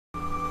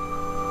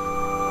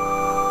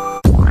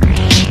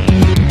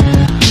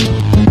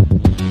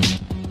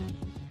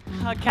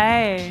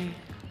Okay,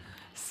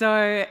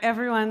 so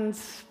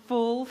everyone's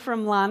full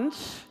from lunch.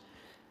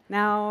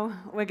 Now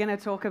we're going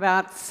to talk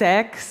about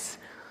sex,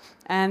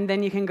 and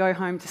then you can go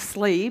home to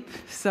sleep.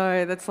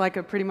 So that's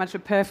like pretty much a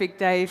perfect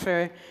day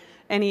for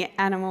any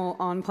animal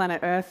on planet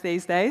Earth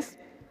these days.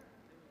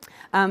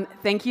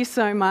 Thank you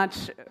so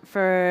much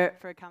for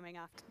coming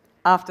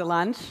after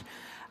lunch.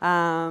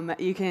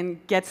 You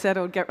can get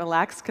settled, get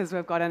relaxed, because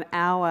we've got an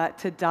hour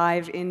to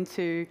dive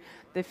into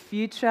the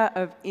future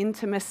of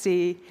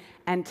intimacy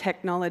and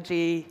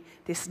technology,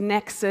 this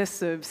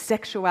nexus of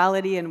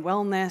sexuality and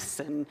wellness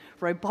and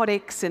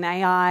robotics and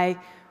AI.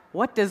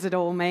 What does it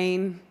all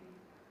mean?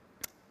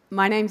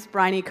 My name's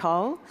Bryony,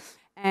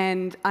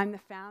 and I'm the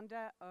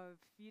founder of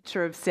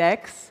Future of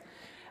Sex.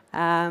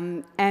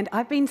 And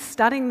I've been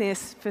studying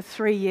this for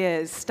 3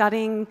 years,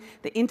 studying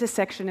the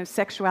intersection of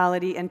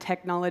sexuality and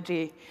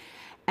technology.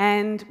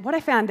 And what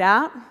I found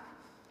out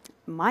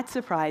might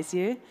surprise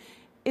you.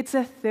 It's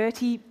a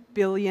 $30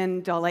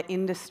 billion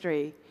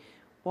industry.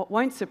 What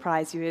won't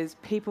surprise you is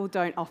people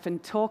don't often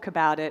talk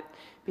about it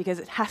because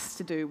it has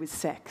to do with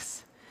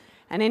sex.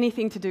 And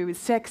anything to do with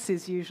sex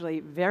is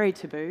usually very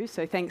taboo,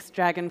 so thanks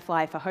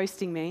Dragonfly for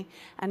hosting me,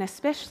 and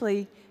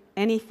especially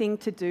anything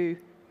to do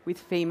with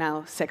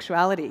female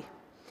sexuality.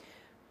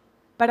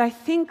 But I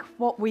think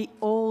what we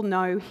all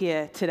know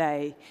here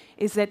today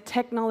is that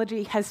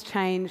technology has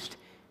changed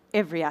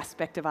every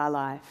aspect of our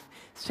life.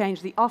 It's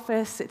changed the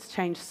office, it's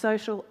changed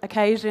social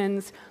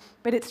occasions,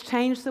 but it's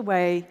changed the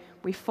way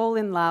we fall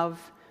in love,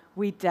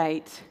 we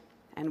date,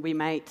 and we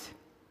mate.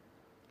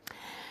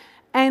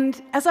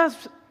 And as I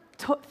was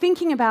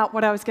thinking about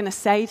what I was going to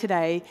say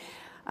today,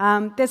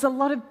 there's a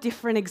lot of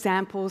different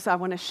examples I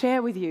want to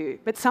share with you,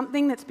 but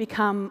something that's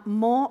become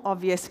more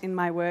obvious in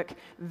my work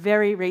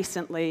very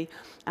recently,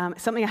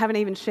 something I haven't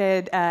even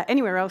shared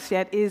anywhere else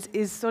yet,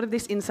 is sort of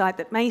this insight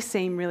that may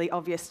seem really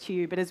obvious to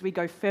you, but as we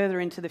go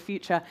further into the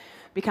future,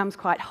 becomes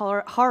quite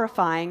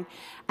horrifying,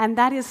 and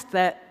that is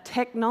that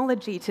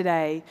technology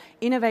today,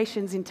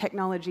 innovations in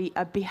technology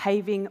are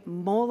behaving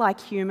more like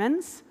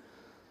humans,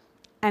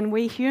 and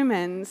we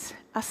humans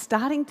are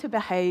starting to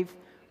behave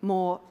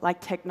more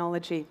like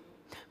technology.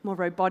 More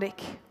robotic,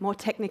 more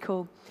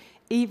technical,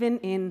 even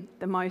in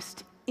the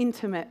most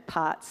intimate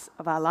parts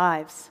of our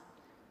lives.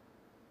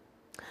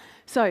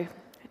 So,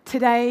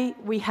 today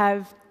we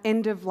have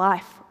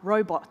end-of-life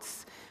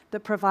robots that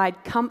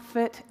provide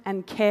comfort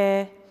and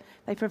care.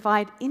 They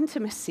provide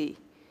intimacy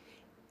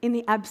in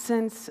the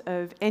absence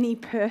of any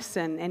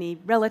person, any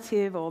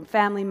relative or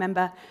family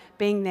member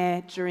being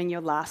there during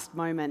your last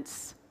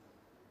moments.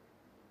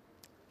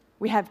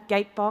 We have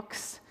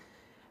Gatebox,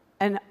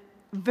 an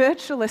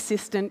virtual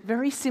assistant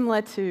very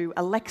similar to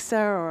Alexa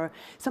or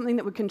something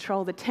that would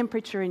control the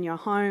temperature in your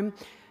home.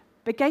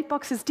 But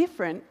Gatebox is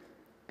different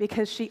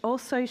because she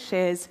also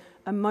shares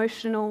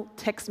emotional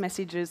text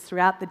messages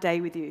throughout the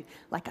day with you,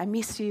 like "I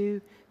miss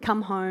you,"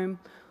 "come home,"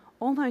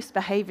 almost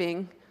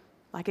behaving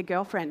like a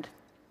girlfriend.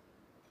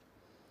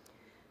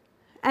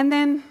 And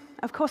then,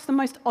 of course, the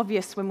most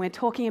obvious when we're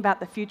talking about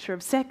the future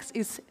of sex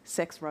is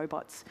sex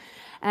robots.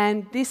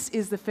 And this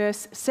is the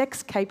first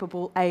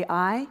sex-capable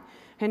AI.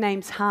 Her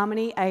name's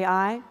Harmony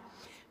AI.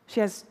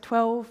 She has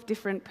 12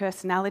 different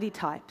personality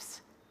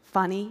types: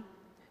 funny,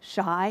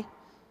 shy,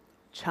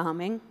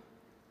 charming,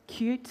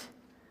 cute,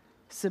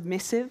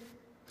 submissive.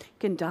 You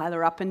can dial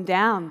her up and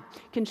down.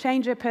 You can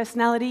change her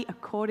personality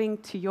according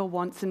to your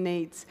wants and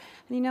needs.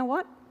 And you know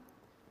what?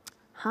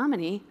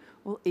 Harmony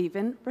will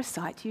even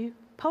recite you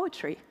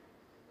poetry.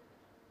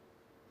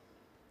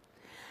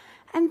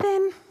 And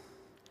then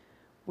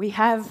we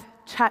have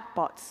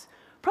chatbots.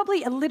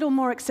 Probably a little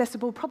more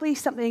accessible, probably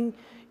something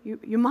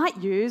you might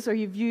use or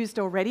you've used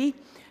already.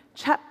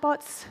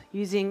 Chatbots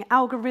using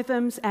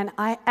algorithms and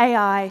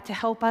AI to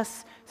help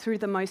us through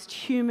the most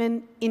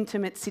human,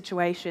 intimate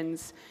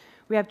situations.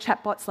 We have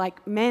chatbots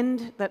like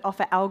Mend that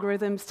offer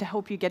algorithms to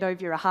help you get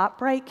over your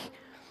heartbreak.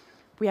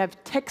 We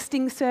have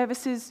texting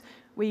services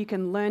where you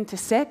can learn to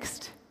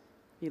sext.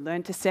 You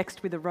learn to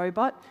sext with a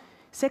robot.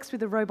 Sext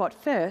with a robot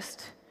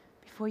first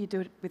before you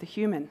do it with a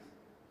human.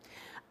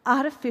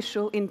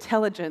 Artificial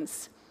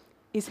intelligence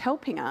is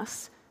helping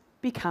us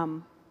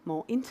become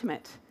more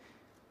intimate,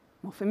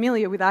 more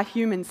familiar with our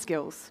human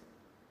skills.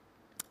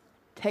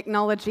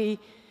 Technology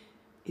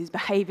is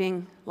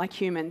behaving like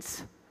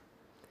humans.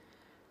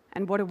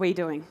 And what are we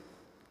doing?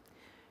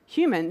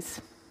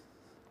 Humans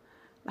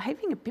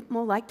behaving a bit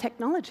more like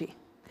technology.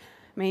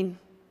 I mean,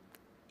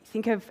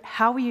 think of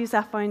how we use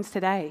our phones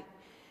today.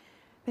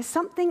 There's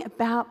something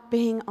about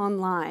being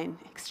online,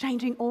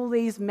 exchanging all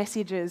these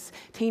messages.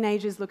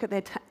 Teenagers look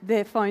at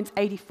their phones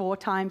 84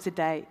 times a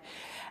day.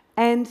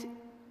 And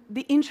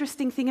the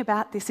interesting thing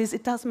about this is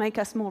it does make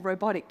us more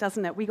robotic,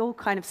 doesn't it? We all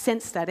kind of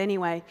sense that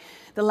anyway.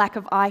 The lack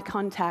of eye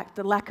contact,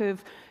 the lack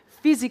of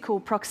physical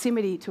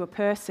proximity to a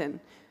person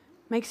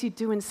makes you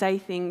do and say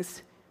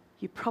things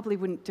you probably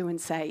wouldn't do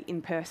and say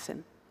in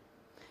person,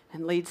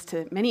 and leads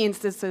to many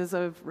instances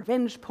of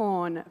revenge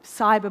porn, of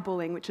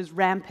cyberbullying, which is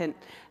rampant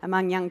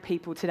among young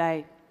people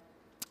today.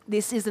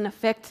 This is an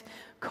effect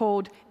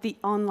called the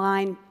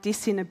online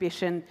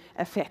disinhibition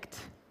effect.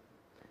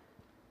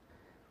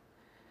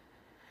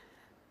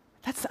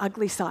 That's the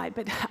ugly side,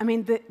 but I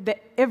mean, the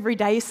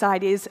everyday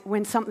side is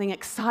when something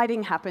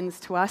exciting happens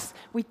to us,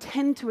 we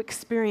tend to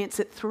experience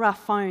it through our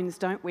phones,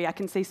 don't we? I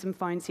can see some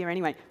phones here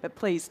anyway, but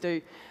please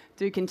do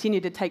continue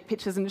to take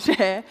pictures and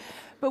share.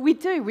 But we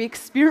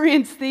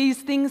experience these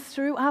things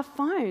through our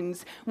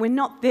phones. We're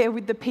not there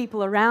with the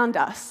people around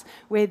us.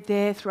 We're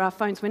there through our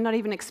phones. We're not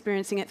even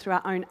experiencing it through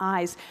our own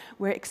eyes.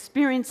 We're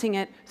experiencing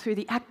it through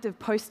the act of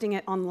posting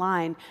it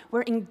online.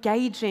 We're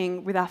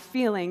engaging with our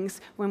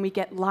feelings when we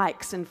get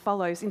likes and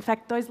follows. In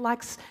fact, those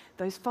likes,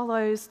 those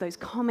follows, those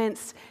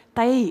comments,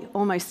 they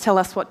almost tell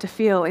us what to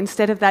feel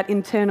instead of that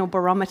internal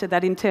barometer,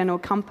 that internal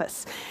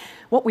compass.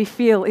 What we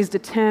feel is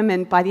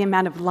determined by the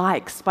amount of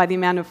likes, by the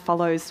amount of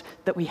follows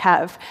that we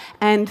have.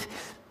 And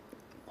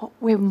what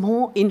we're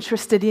more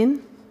interested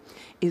in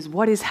is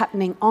what is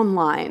happening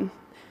online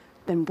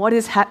than what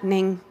is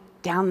happening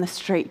down the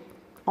street,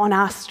 on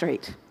our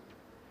street.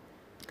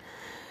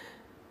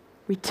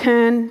 We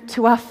turn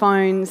to our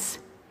phones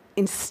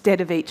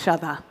instead of each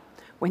other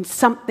when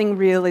something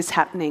real is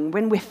happening,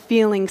 when we're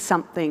feeling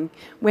something,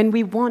 when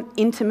we want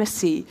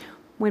intimacy,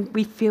 when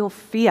we feel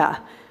fear.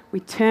 We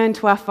turn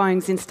to our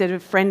phones instead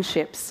of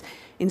friendships,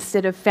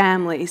 instead of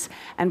families.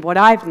 And what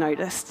I've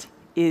noticed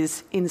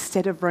is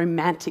instead of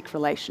romantic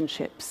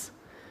relationships,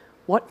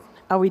 what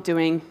are we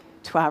doing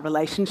to our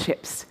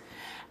relationships?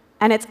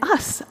 And it's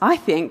us, I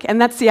think, and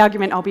that's the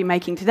argument I'll be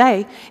making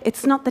today.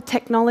 It's not the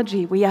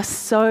technology. We are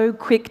so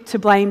quick to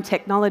blame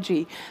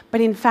technology. But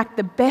in fact,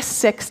 the best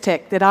sex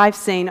tech that I've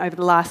seen over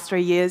the last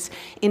 3 years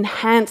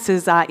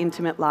enhances our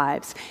intimate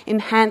lives,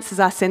 enhances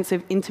our sense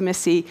of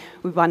intimacy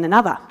with one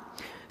another.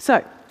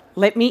 So,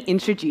 let me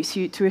introduce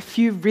you to a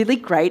few really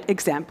great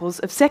examples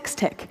of sex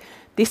tech.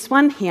 This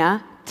one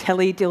here,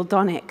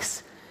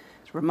 teledildonics,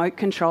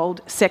 remote-controlled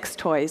sex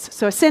toys.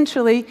 So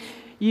essentially,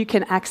 you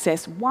can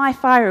access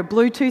Wi-Fi or a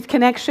Bluetooth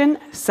connection,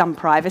 some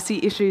privacy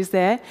issues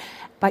there,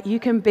 but you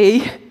can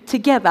be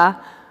together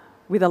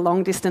with a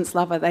long-distance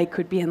lover. They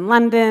could be in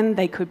London,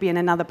 they could be in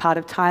another part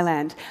of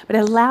Thailand, but it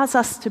allows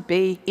us to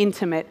be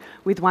intimate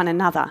with one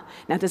another.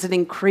 Now, does it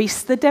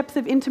increase the depth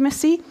of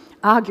intimacy?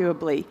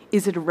 Arguably.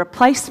 Is it a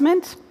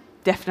replacement?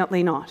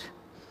 Definitely not.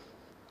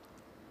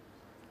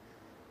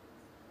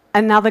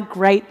 Another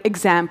great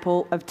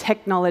example of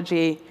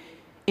technology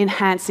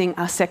enhancing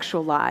our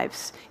sexual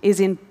lives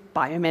is in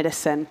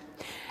biomedicine.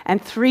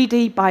 And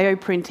 3D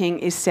bioprinting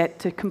is set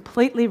to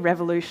completely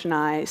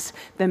revolutionize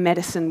the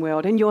medicine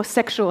world and your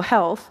sexual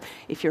health.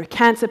 If you're a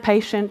cancer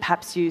patient,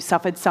 perhaps you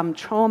suffered some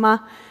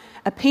trauma,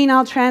 a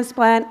penile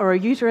transplant or a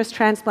uterus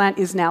transplant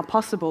is now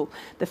possible.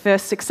 The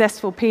first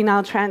successful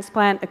penile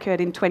transplant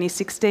occurred in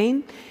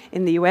 2016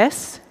 in the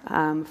US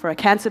for a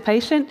cancer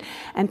patient,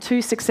 and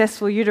 2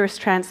 successful uterus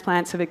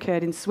transplants have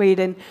occurred in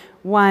Sweden,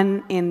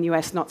 1 in the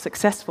US not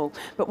successful.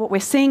 But what we're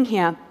seeing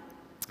here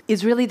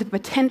is really the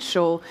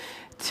potential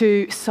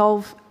to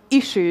solve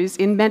issues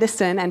in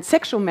medicine and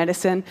sexual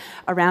medicine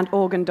around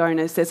organ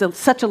donors. There's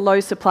such a low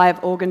supply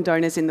of organ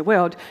donors in the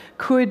world.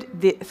 Could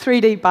the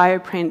 3D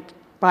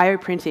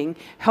bioprinting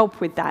help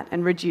with that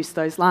and reduce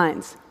those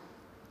lines?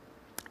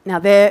 Now,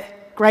 they're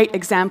great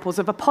examples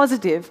of a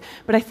positive,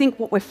 but I think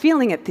what we're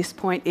feeling at this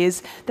point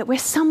is that we're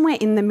somewhere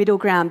in the middle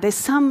ground. There's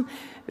some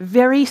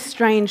very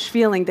strange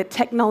feeling that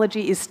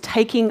technology is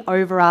taking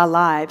over our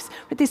lives.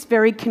 We're at this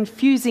very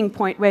confusing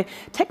point where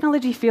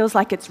technology feels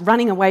like it's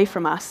running away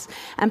from us,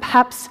 and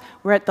perhaps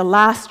we're at the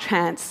last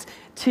chance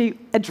to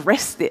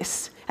address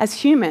this as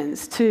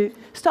humans, to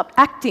stop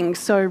acting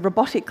so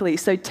robotically,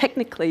 so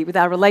technically with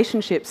our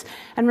relationships,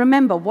 and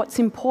remember what's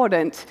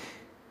important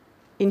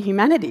in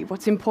humanity,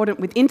 what's important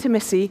with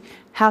intimacy,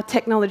 how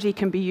technology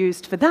can be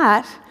used for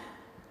that,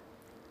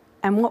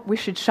 and what we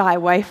should shy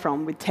away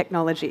from with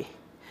technology.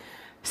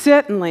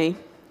 Certainly,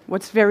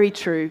 what's very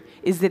true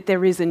is that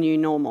there is a new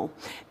normal.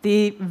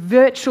 The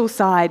virtual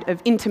side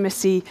of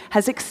intimacy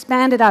has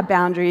expanded our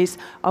boundaries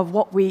of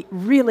what we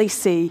really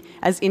see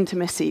as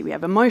intimacy. We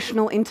have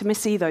emotional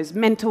intimacy, those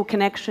mental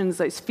connections,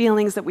 those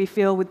feelings that we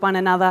feel with one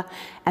another,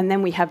 and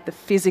then we have the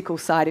physical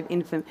side of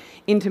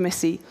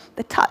intimacy,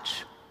 the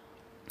touch.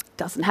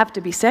 Doesn't have to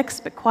be sex,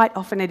 but quite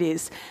often it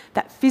is.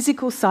 That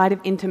physical side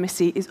of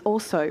intimacy is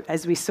also,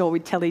 as we saw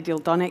with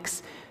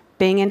teledildonics,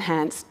 being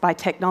enhanced by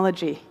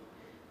technology.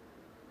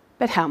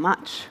 But how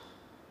much?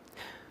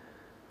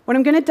 What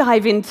I'm going to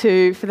dive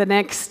into for the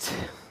next,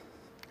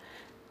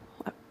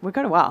 we've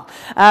got a while,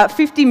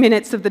 50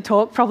 minutes of the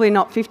talk, probably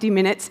not 50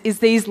 minutes, is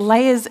these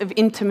layers of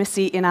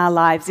intimacy in our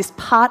lives, this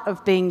part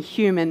of being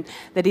human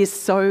that is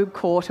so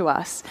core to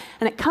us.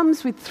 And it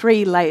comes with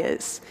 3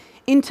 layers.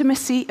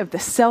 Intimacy of the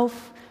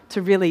self,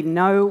 to really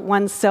know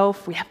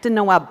oneself. We have to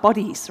know our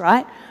bodies,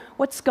 right?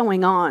 What's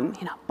going on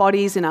in our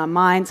bodies, in our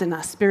minds, in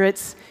our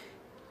spirits.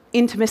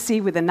 Intimacy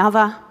with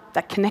another,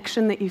 that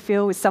connection that you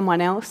feel with someone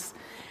else,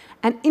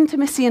 and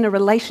intimacy in a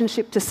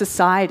relationship to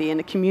society and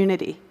a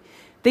community.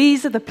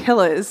 These are the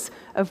pillars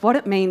of what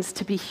it means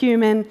to be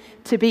human,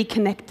 to be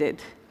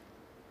connected.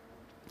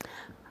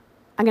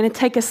 I'm going to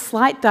take a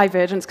slight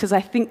divergence because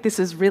I think this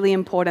is really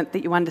important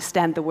that you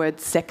understand the word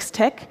sex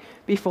tech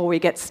before we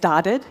get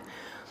started.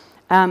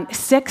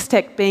 Sex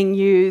tech being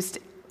used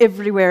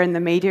everywhere in the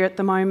media at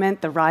the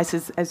moment. The rise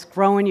has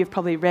grown. You've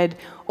probably read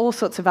all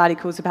sorts of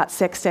articles about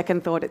sex tech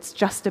and thought it's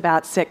just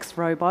about sex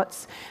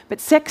robots. But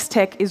sex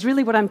tech is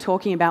really what I'm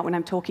talking about when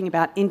I'm talking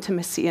about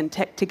intimacy and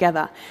tech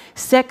together.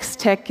 Sex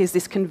tech is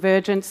this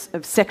convergence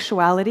of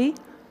sexuality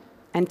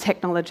and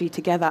technology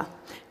together,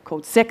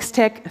 called sex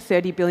tech, a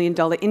 $30 billion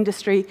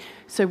industry.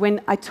 So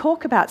when I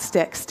talk about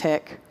sex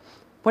tech,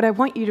 what I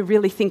want you to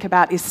really think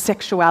about is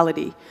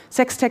sexuality.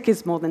 Sex tech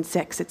is more than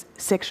sex. It's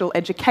sexual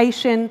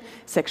education,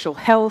 sexual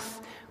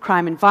health,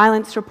 crime and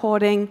violence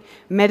reporting,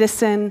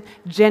 medicine,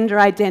 gender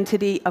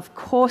identity, of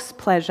course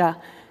pleasure,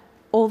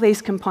 all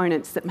these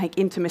components that make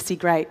intimacy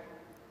great.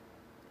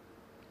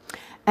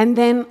 And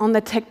then on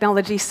the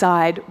technology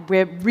side,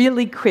 we're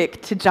really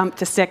quick to jump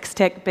to sex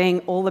tech being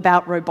all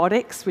about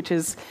robotics, which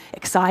is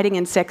exciting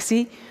and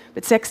sexy.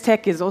 But sex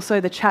tech is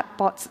also the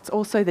chatbots, it's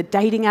also the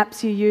dating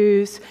apps you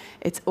use,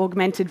 it's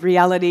augmented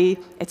reality,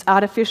 it's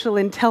artificial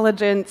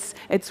intelligence,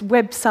 it's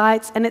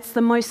websites, and it's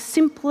the most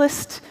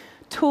simplest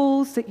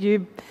tools that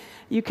you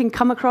can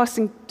come across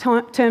in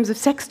terms of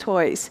sex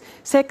toys.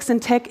 Sex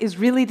and tech is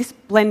really this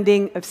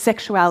blending of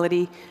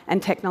sexuality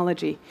and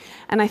technology.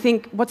 And I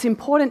think what's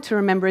important to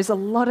remember is a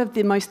lot of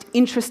the most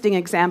interesting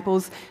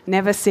examples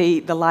never see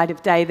the light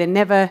of day. They're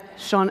never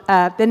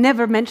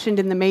mentioned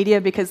in the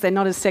media because they're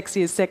not as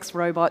sexy as sex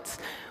robots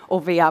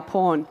or VR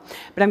porn.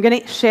 But I'm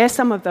going to share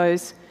some of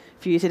those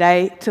for you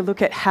today to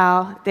look at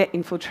how they're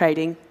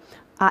infiltrating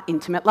our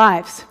intimate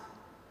lives.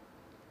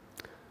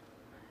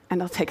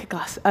 And I'll take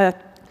a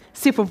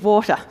sip of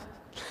water.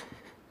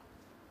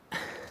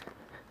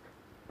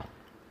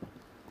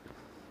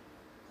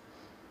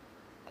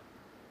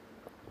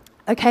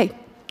 Okay,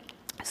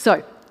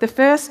 so the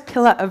first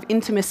pillar of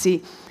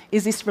intimacy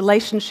is this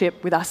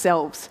relationship with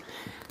ourselves.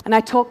 And I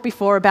talked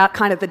before about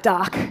kind of the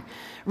dark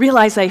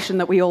realization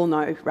that we all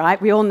know,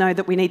 right? We all know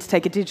that we need to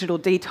take a digital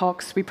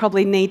detox. We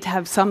probably need to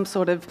have some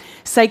sort of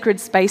sacred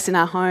space in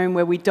our home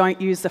where we don't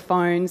use the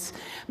phones.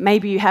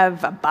 Maybe you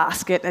have a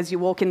basket as you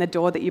walk in the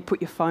door that you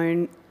put your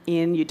phone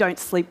in. You don't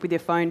sleep with your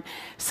phone.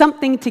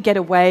 Something to get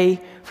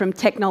away from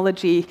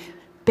technology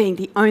being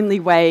the only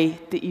way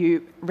that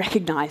you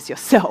recognize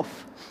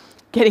yourself.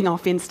 Getting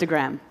off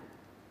Instagram.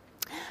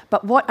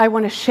 But what I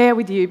want to share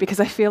with you,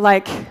 because I feel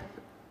like,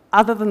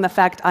 other than the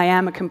fact I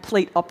am a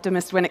complete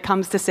optimist when it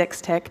comes to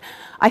sex tech,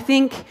 I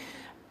think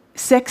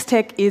sex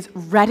tech is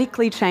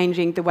radically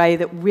changing the way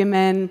that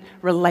women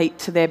relate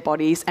to their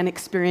bodies and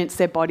experience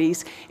their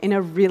bodies in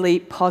a really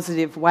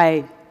positive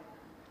way.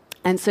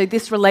 And so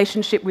this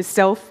relationship with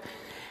self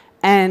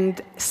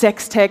and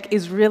sex tech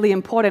is really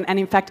important. And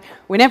in fact,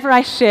 whenever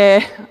I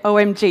share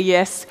OMG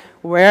yes,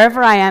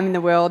 wherever I am in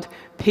the world,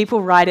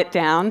 people write it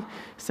down.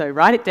 So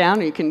write it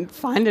down, you can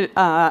find it.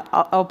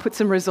 I'll put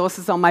some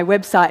resources on my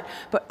website.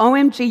 But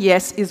OMG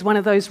Yes is one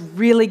of those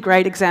really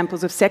great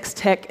examples of sex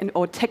tech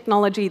or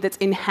technology that's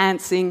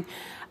enhancing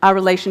our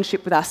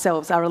relationship with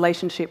ourselves, our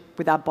relationship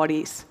with our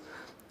bodies.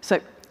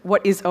 So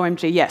what is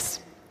OMG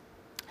Yes?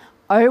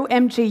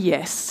 OMG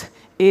Yes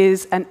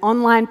is an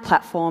online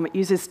platform. It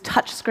uses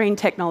touchscreen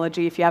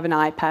technology, if you have an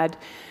iPad,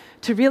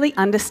 to really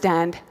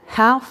understand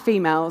how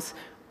females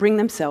bring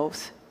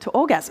themselves to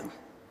orgasm.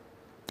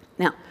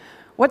 Now,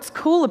 what's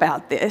cool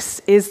about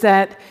this is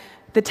that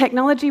the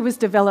technology was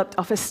developed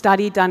off a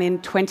study done in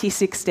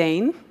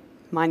 2016.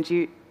 Mind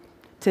you,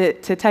 to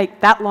take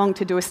that long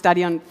to do a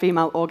study on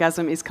female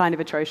orgasm is kind of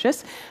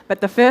atrocious.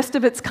 But the first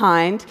of its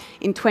kind,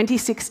 in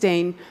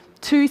 2016,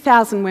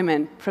 2,000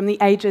 women from the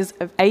ages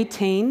of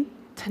 18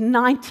 to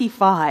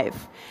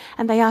 95.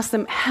 And they asked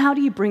them, how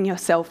do you bring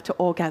yourself to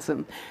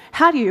orgasm?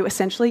 How do you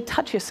essentially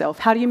touch yourself?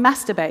 How do you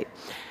masturbate?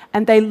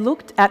 And they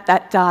looked at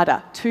that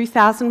data,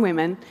 2,000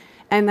 women,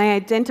 and they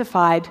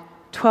identified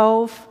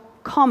 12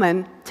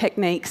 common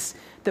techniques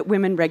that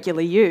women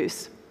regularly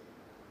use.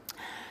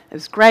 It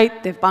was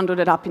great. They've bundled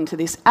it up into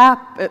this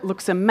app. It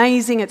looks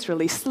amazing. It's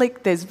really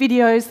slick. There's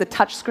videos. The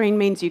touch screen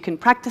means you can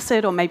practice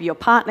it, or maybe your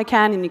partner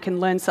can, and you can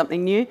learn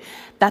something new.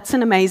 That's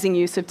an amazing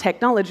use of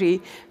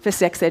technology for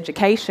sex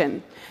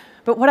education.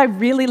 But what I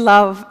really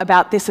love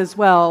about this as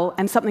well,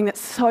 and something that's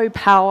so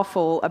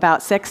powerful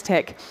about sex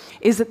tech,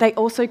 is that they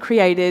also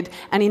created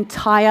an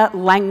entire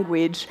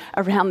language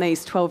around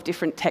these 12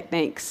 different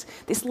techniques.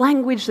 This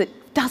language that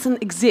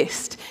doesn't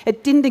exist.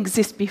 It didn't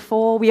exist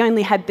before. We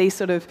only had these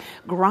sort of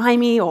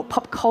grimy or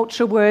pop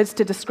culture words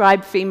to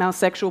describe female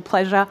sexual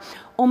pleasure,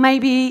 or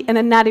maybe an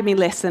anatomy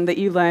lesson that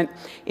you learnt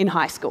in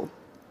high school.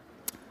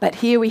 But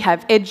here we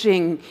have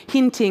edging,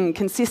 hinting,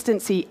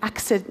 consistency,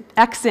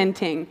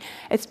 accenting.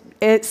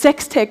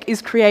 Sex tech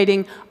is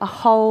creating a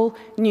whole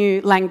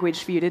new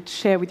language for you to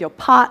share with your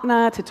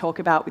partner, to talk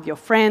about with your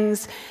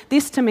friends.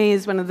 This, to me,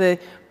 is one of the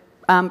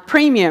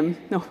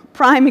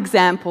prime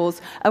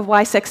examples of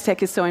why sex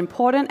tech is so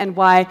important and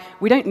why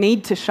we don't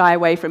need to shy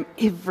away from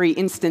every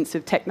instance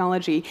of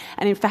technology.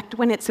 And in fact,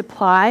 when it's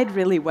applied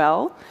really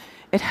well,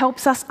 it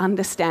helps us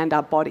understand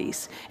our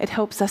bodies. It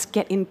helps us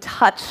get in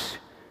touch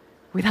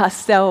with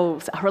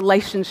ourselves, our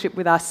relationship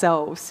with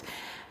ourselves.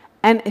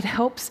 And it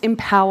helps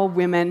empower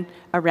women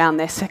around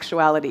their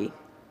sexuality.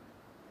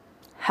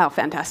 How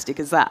fantastic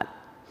is that?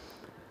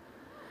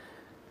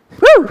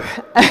 Woo!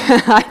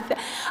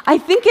 I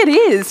think it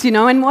is, you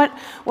know, and what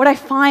I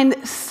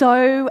find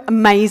so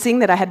amazing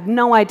that I had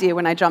no idea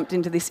when I jumped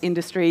into this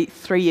industry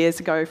 3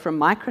 years ago from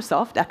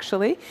Microsoft,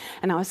 actually,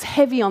 and I was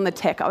heavy on the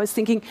tech. I was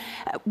thinking,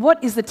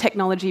 what is the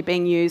technology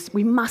being used?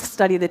 We must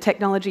study the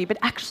technology, but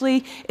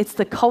actually it's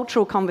the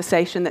cultural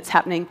conversation that's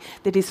happening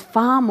that is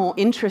far more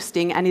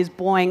interesting and is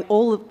buoying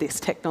all of this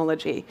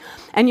technology.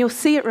 And you'll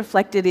see it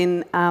reflected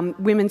in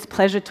women's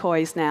pleasure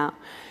toys now.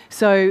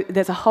 So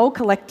there's a whole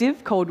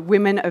collective called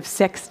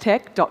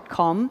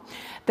womenofsextech.com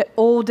that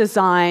all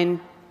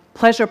design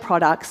pleasure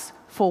products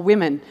for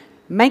women.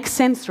 Makes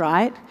sense,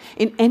 right?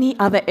 In any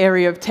other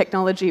area of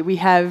technology, we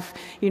have,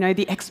 you know,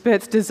 the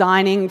experts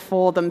designing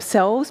for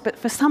themselves, but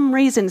for some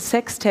reason,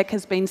 sex tech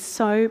has been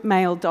so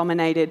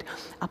male-dominated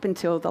up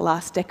until the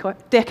last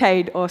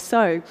decade or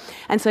so.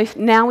 And so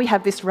now we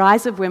have this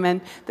rise of women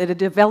that are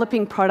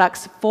developing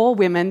products for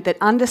women that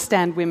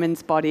understand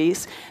women's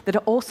bodies, that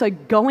are also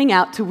going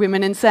out to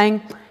women and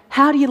saying,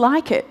 how do you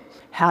like it?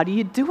 How do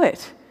you do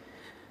it?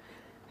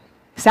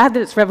 Sad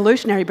that it's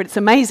revolutionary, but it's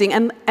amazing.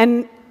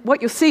 And what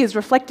you'll see is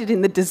reflected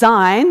in the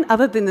design,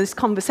 other than this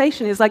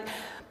conversation, is like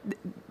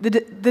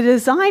the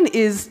design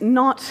is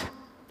not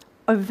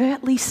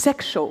overtly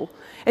sexual.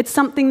 It's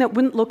something that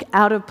wouldn't look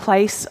out of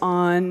place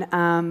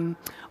on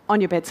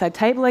your bedside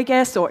table, I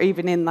guess, or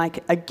even in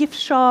like a gift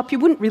shop. You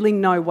wouldn't really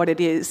know what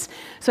it is.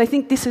 So I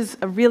think this is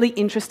a really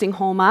interesting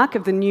hallmark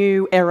of the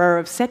new era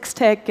of sex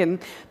tech and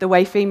the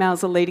way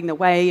females are leading the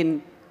way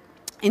in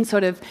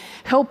sort of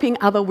helping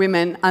other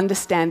women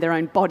understand their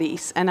own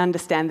bodies and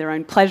understand their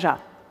own pleasure.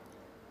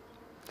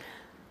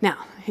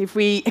 Now, if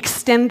we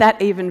extend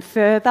that even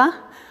further,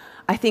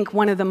 I think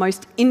one of the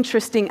most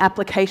interesting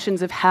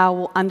applications of how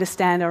we'll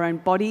understand our own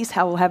bodies,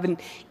 how we'll have an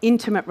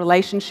intimate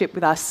relationship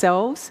with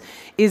ourselves,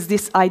 is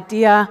this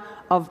idea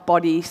of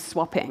body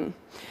swapping.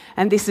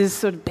 And this is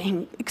sort of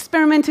being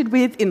experimented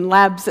with in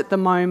labs at the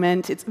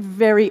moment. It's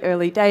very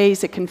early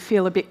days. It can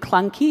feel a bit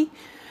clunky.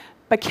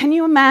 But can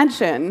you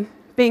imagine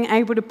being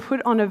able to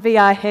put on a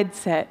VR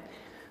headset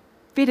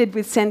fitted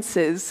with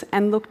sensors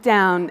and look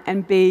down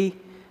and be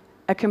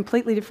a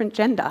completely different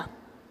gender?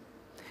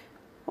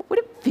 What would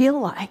it feel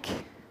like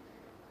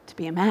to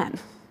be a man?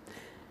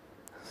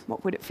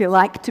 What would it feel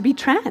like to be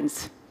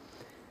trans?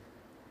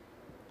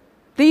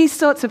 These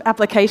sorts of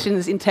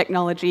applications in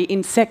technology,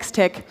 in sex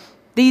tech,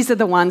 these are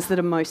the ones that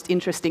are most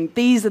interesting.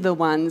 These are the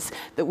ones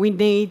that we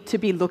need to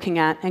be looking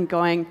at and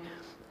going,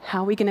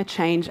 how are we going to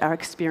change our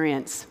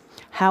experience?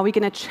 How are we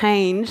going to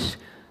change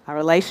our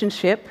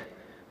relationship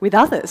with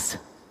others?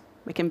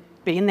 We can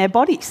be in their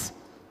bodies.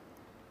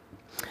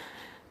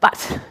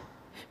 But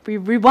if we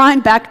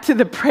rewind back to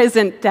the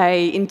present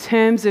day in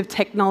terms of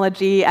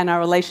technology and our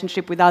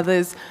relationship with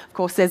others, of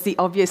course, there's the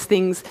obvious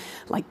things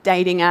like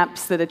dating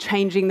apps that are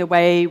changing the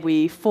way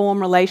we form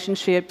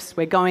relationships.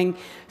 We're going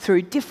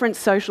through different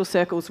social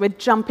circles. We're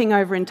jumping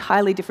over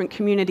entirely different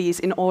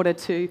communities in order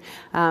to,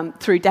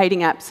 through dating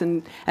apps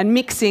and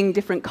mixing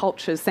different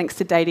cultures thanks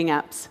to dating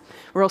apps.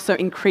 We're also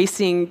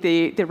increasing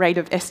the rate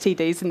of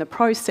STDs in the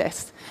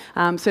process.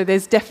 So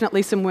there's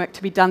definitely some work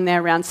to be done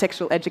there around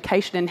sexual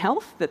education and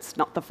health. That's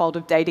not the fault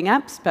of dating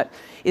apps, but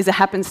is a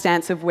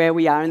happenstance of where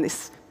we are in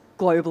this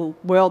global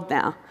world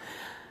now.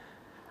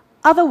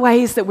 Other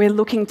ways that we're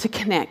looking to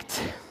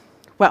connect.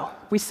 Well,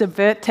 we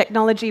subvert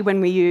technology when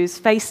we use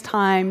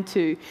FaceTime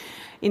to,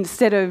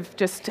 instead of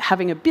just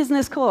having a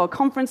business call or a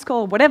conference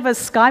call, whatever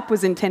Skype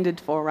was intended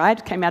for, right?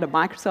 It came out of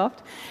Microsoft.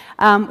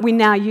 We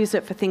now use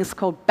it for things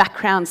called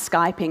background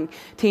Skyping.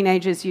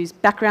 Teenagers use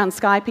background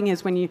Skyping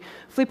as when you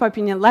flip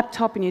open your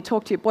laptop and you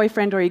talk to your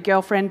boyfriend or your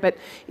girlfriend, but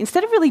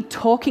instead of really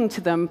talking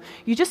to them,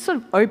 you just sort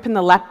of open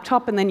the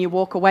laptop and then you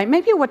walk away.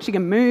 Maybe you're watching a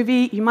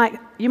movie. You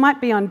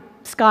might be on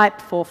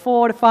Skype for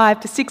 4 to 5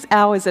 to 6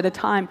 hours at a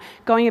time,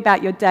 going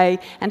about your day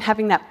and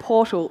having that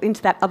portal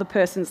into that other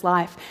person's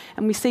life.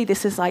 And we see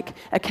this as like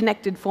a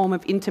connected form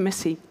of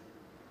intimacy.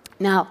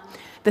 Now,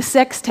 the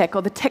sex tech,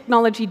 or the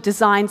technology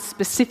designed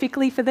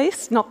specifically for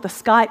this, not the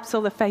Skypes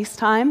or the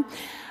FaceTime,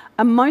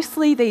 are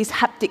mostly these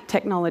haptic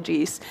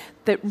technologies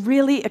that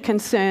really are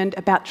concerned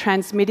about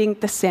transmitting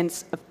the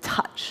sense of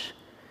touch.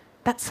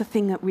 That's the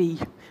thing that we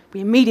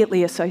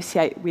immediately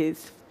associate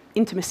with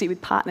intimacy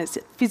with partners,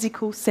 a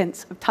physical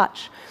sense of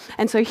touch.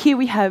 And so here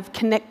we have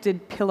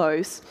connected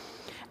pillows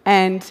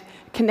and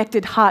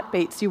connected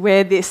heartbeats. You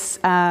wear this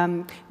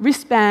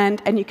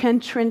wristband and you can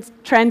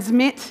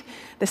transmit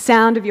the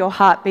sound of your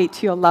heartbeat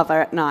to your lover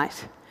at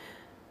night.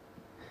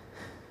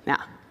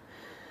 Now,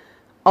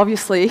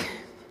 obviously,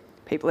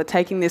 people are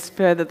taking this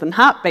further than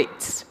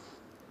heartbeats.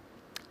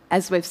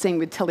 As we've seen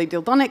with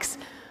teledildonics,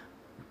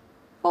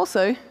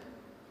 also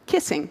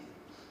kissing.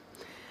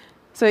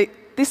 So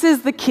this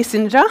is the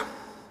Kissinger. It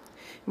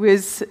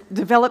was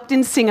developed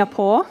in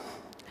Singapore.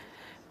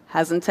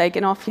 Hasn't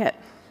taken off yet.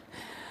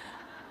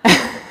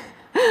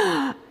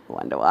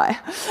 Wonder why.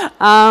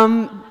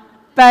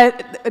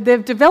 But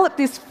they've developed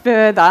this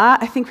further.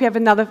 I think we have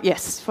another,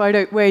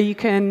 photo where you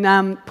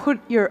can put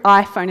your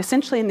iPhone,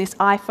 essentially in this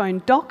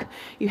iPhone dock,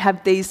 you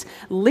have these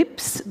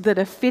lips that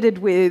are fitted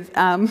with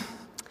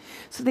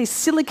so these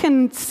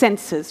silicon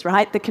sensors,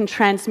 right, that can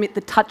transmit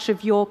the touch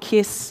of your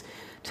kiss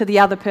to the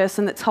other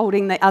person that's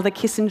holding the other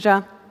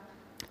kissenger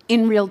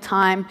in real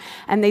time,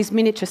 and these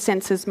miniature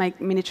sensors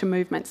make miniature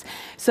movements.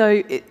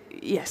 So,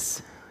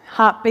 yes,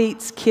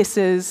 heartbeats,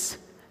 kisses,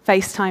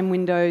 FaceTime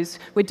windows.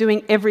 We're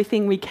doing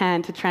everything we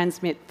can to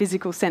transmit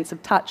physical sense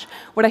of touch.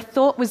 What I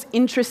thought was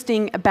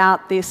interesting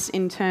about this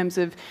in terms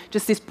of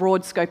just this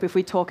broad scope, if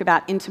we talk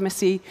about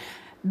intimacy,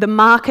 the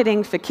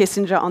marketing for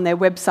Kissinger on their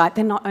website,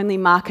 they're not only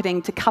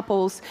marketing to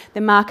couples,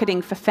 they're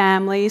marketing for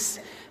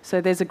families.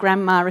 So there's a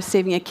grandma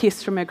receiving a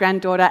kiss from her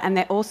granddaughter, and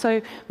they're also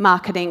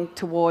marketing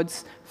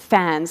towards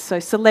fans.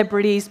 So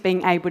celebrities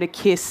being able to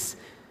kiss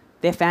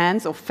their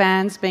fans, or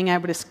fans being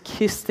able to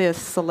kiss their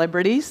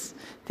celebrities,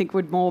 I think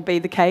would more be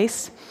the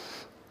case.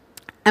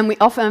 And we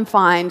often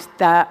find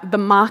that the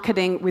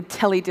marketing with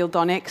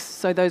teledildonics,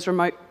 so those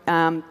remote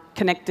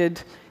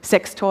connected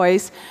sex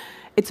toys,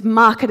 it's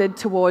marketed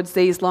towards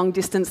these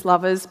long-distance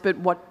lovers, but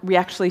what we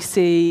actually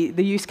see,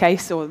 the use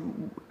case or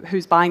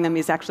who's buying them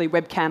is actually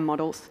webcam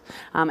models,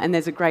 and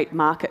there's a great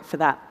market for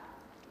that.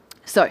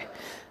 So,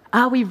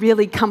 are we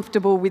really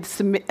comfortable with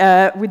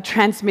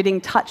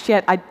transmitting touch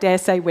yet? I dare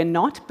say we're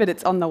not, but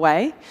it's on the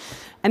way.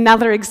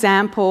 Another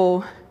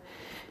example,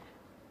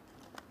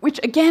 which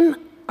again,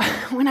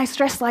 when I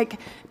stress like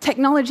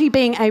technology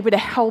being able to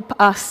help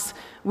us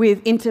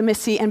with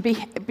intimacy and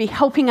be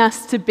helping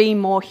us to be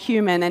more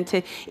human and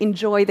to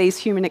enjoy these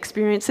human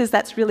experiences,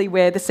 that's really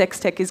where the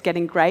sex tech is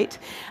getting great.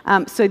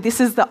 So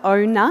this is the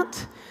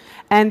O-Nut,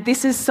 and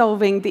this is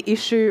solving the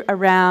issue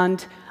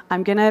around,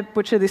 I'm going to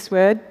butcher this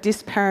word,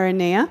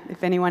 dyspareunia,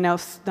 if anyone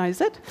else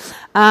knows it.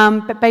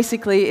 But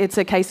basically, it's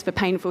a case for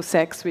painful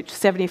sex, which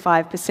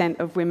 75%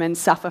 of women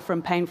suffer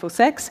from painful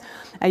sex.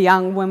 A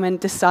young woman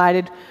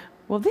decided,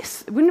 well,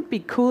 wouldn't it be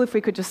cool if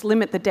we could just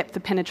limit the depth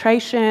of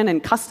penetration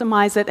and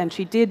customize it? And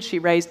she did. She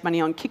raised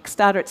money on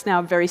Kickstarter. It's now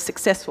a very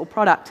successful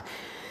product.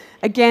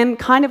 Again,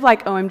 kind of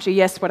like OMG,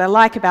 yes, what I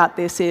like about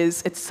this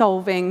is it's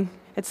solving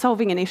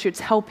an issue. It's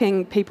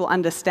helping people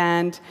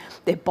understand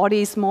their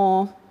bodies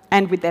more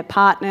and with their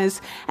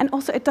partners. And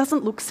also, it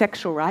doesn't look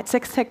sexual, right?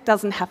 Sex tech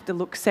doesn't have to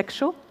look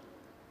sexual.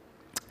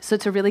 So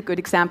it's a really good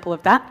example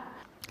of that.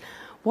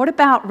 What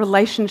about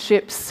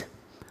relationships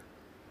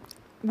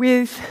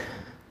with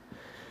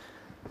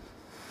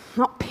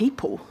not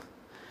people,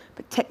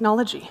 but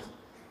technology?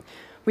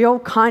 We all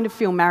kind of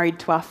feel married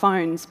to our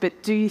phones,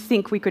 but do you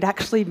think we could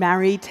actually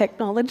marry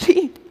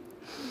technology?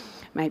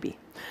 Maybe.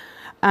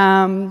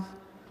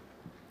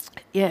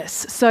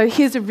 Yes, so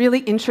here's a really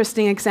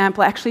interesting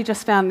example. I actually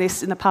just found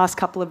this in the past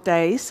couple of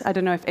days. I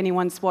don't know if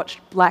anyone's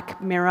watched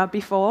Black Mirror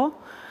before,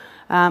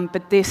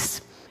 but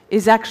this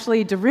is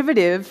actually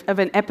derivative of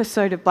an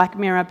episode of Black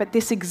Mirror, but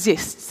this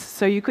exists.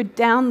 So you could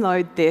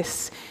download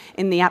this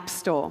in the App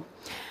Store.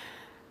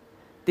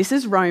 This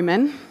is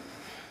Roman.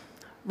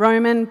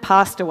 Roman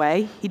passed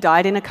away. He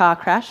died in a car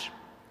crash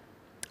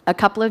a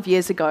couple of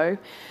years ago,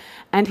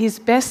 and his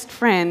best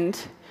friend,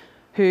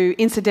 who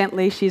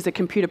incidentally, she's a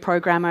computer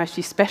programmer,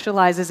 she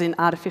specializes in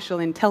artificial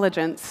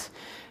intelligence,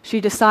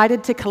 she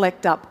decided to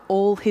collect up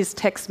all his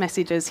text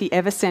messages he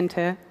ever sent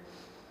her,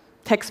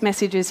 text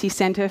messages he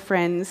sent her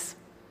friends,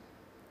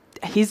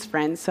 his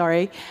friends,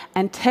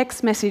 and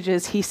text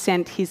messages he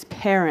sent his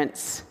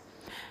parents.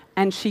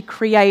 And she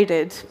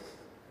created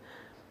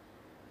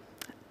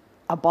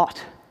a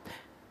bot,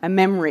 a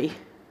memory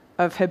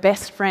of her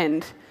best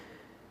friend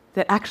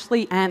that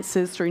actually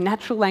answers through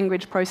natural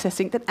language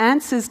processing, that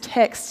answers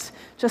texts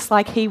just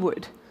like he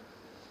would.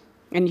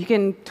 And you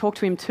can talk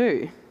to him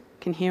too. You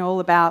can hear all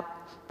about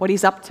what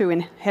he's up to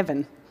in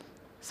heaven,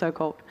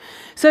 so-called.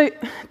 So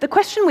the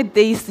question with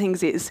these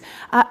things is,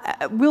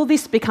 will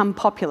this become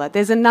popular?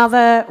 There's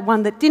another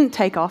one that didn't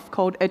take off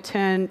called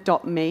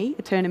Eternomy,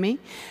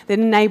 that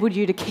enabled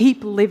you to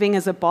keep living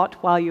as a bot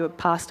while you have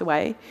passed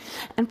away.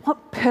 And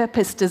what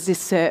purpose does this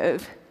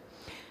serve?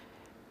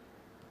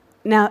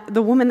 Now,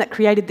 the woman that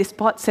created this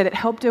bot said it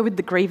helped her with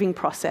the grieving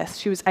process.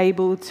 She was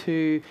able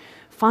to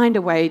find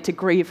a way to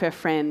grieve her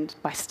friend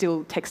by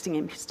still texting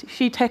him.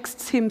 She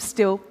texts him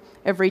still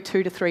every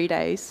 2 to 3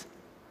 days.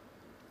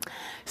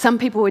 Some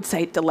people would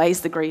say it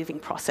delays the grieving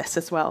process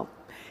as well.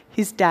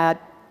 His dad,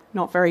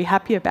 not very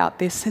happy about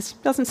this,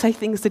 doesn't say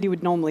things that he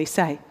would normally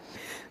say.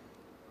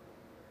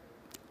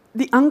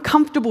 The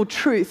uncomfortable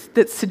truth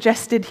that's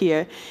suggested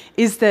here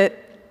is that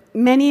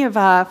many of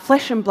our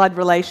flesh and blood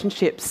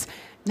relationships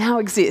now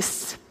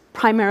exist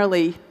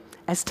primarily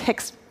as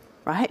text,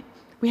 right?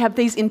 We have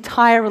these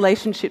entire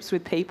relationships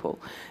with people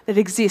that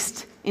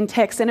exist in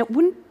text, and it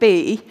wouldn't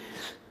be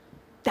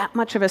that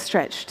much of a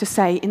stretch to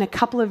say in a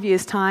couple of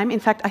years' time, in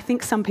fact, I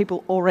think some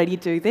people already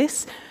do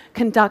this,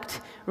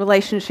 conduct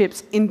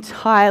relationships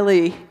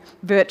entirely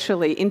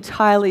virtually,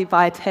 entirely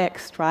via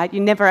text, right? You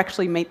never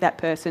actually meet that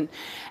person.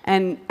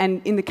 And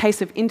in the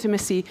case of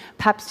intimacy,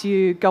 perhaps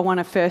you go on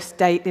a first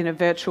date in a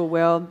virtual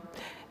world,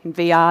 in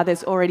VR.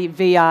 There's already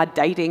VR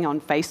dating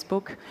on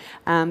Facebook.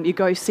 You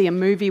go see a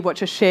movie,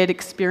 watch a shared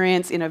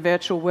experience in a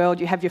virtual world.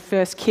 You have your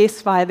first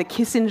kiss via the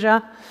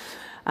Kissinger,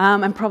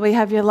 and probably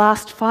have your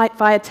last fight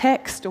via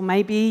text, or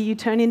maybe you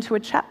turn into a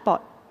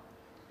chatbot.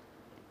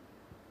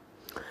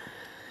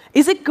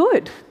 Is it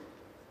good?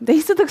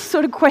 These are the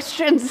sort of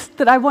questions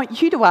that I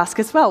want you to ask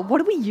as well.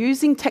 What are we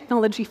using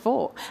technology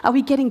for? Are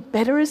we getting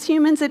better as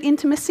humans at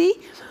intimacy?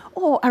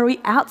 Or are we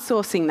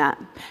outsourcing that?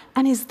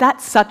 And is that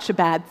such a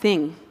bad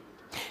thing?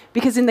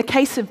 Because in the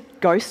case of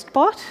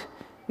Ghostbot,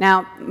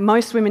 now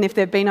most women, if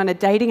they've been on a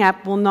dating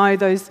app, will know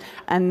those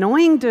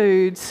annoying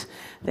dudes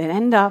that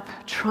end up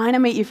trying to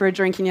meet you for a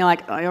drink and you're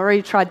like, I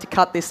already tried to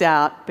cut this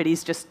out, but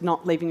he's just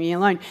not leaving me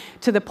alone.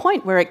 To the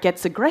point where it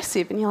gets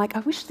aggressive and you're like, I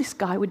wish this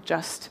guy would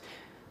just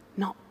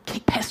not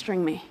keep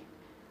pestering me.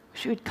 I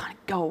wish he would kind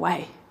of go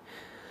away.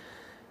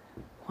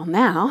 Well,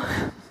 now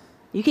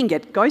you can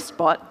get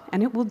Ghostbot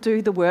and it will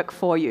do the work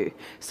for you.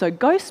 So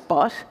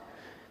Ghostbot,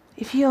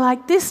 if you're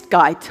like, this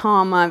guy,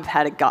 Tom, I've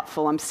had a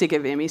gutful, I'm sick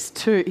of him, he's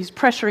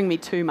pressuring me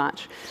too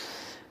much.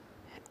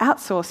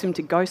 Outsource him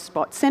to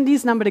Ghostbot. Send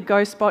his number to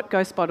Ghostbot.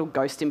 Ghostbot will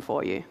ghost him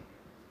for you.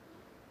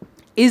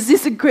 Is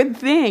this a good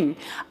thing?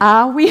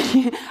 Are we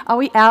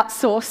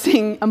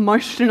outsourcing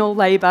emotional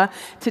labour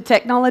to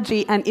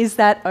technology, and is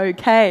that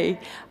okay?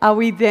 Are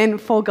we then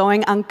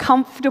foregoing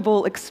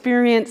uncomfortable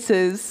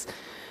experiences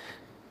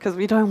because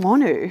we don't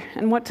want to?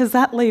 And what does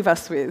that leave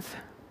us with?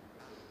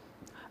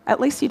 At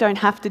least you don't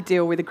have to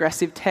deal with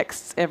aggressive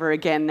texts ever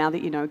again now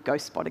that you know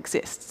Ghostbot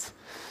exists.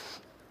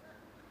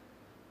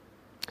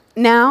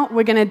 Now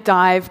we're going to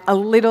dive a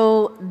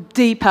little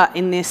deeper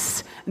in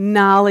this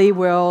gnarly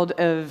world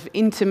of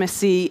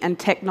intimacy and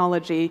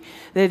technology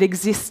that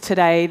exists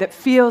today that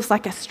feels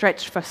like a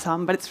stretch for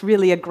some, but it's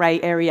really a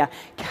grey area.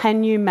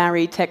 Can you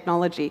marry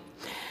technology?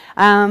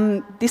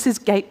 This is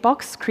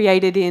Gatebox,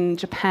 created in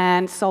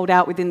Japan, sold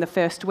out within the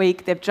first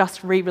week. They've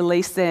just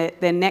re-released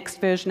their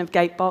next version of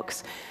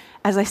Gatebox.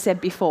 As I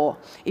said before,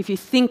 if you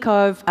think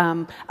of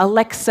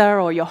Alexa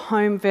or your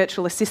home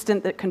virtual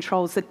assistant that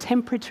controls the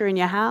temperature in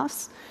your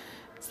house,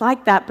 it's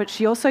like that, but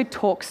she also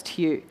talks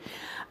to you.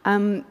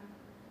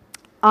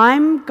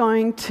 I'm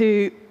going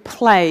to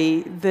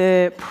play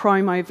the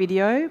promo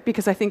video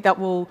because I think that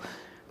will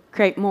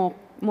create more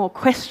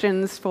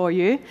questions for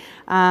you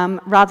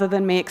rather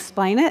than me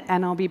explain it,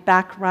 and I'll be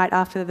back right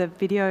after the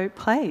video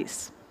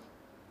plays.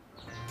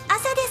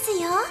 朝です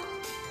よ。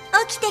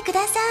起きてく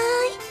ださ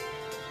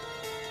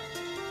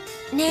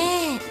い。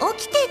ねえ、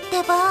起きてっ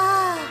てば。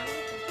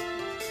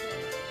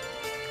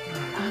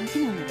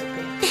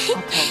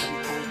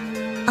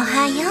お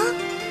はよう。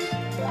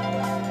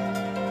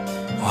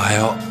おは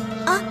よう。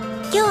あ、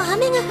今日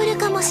雨が降る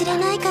かもしれ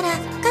ないから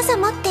傘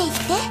持って行って。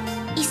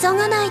急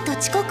がないと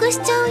遅刻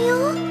しちゃう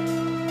よ。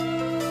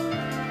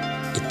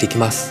行ってき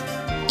ます。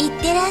行っ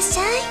てらっし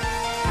ゃい。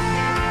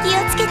気を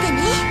つけてね。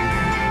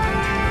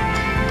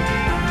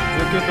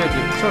19ペー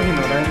ジ、商品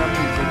のラインナッ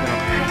プについて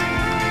の。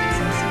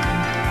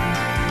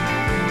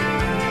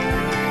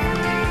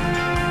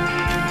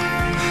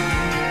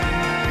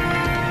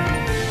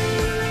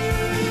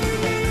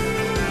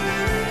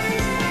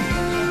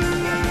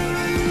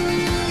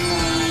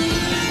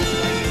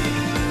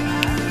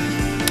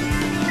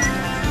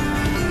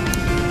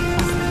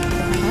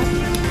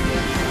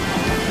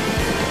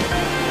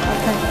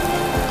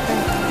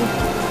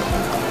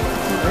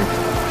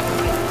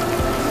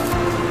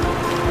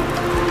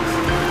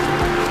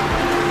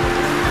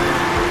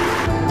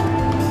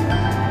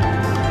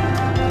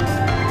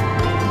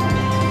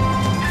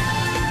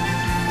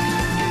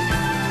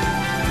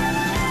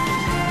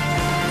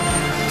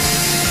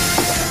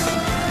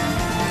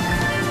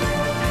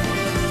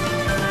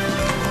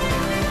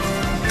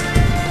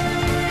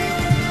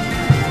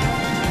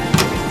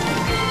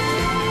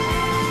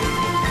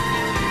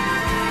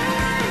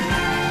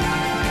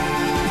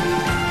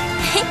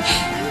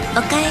お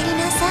かえり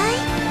なさい。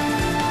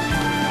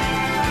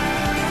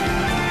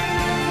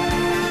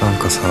なん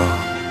かさ、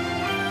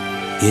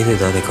家で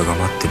誰かが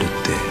待ってるっ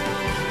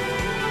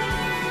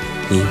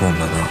ていいもん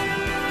だな。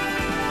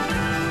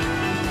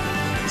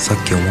さ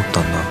っき思った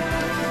んだ。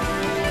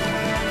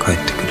帰っ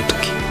てくると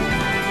き。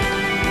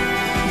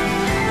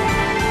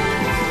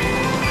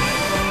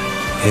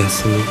おや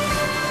すみ。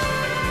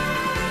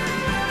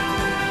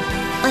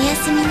おや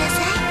すみな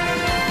さい。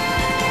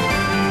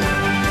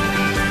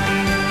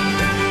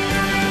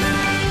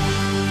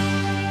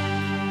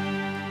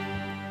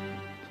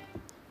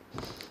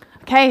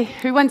Okay,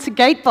 who wants a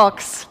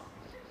Gatebox?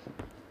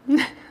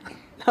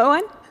 No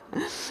one?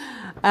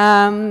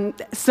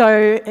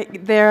 So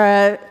there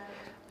are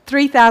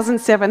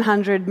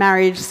 3,700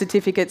 marriage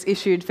certificates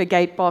issued for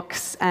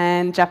Gatebox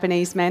and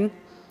Japanese men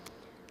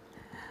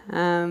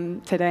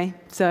today.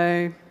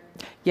 So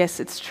yes,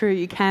 it's true,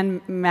 you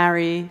can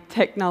marry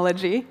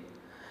technology.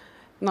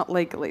 Not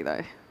legally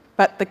though.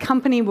 But the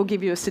company will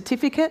give you a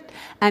certificate,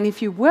 and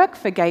if you work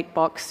for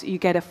Gatebox, you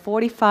get a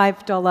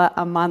 $45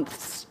 a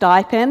month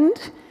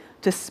stipend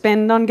to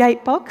spend on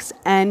Gatebox,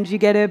 and you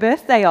get her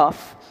birthday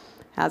off.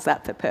 How's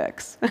that for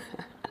perks?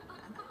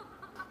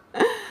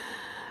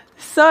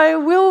 So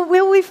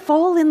will we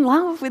fall in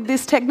love with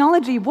this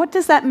technology? What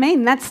does that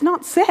mean? That's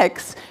not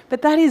sex,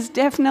 but that is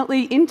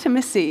definitely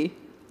intimacy,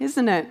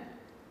 isn't it?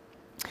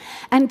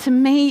 And to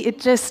me, it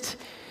just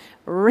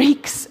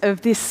reeks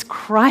of this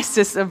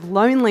crisis of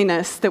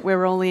loneliness that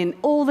we're all in.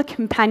 All the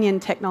companion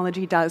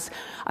technology does.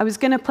 I was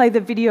going to play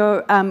the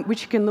video,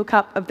 which you can look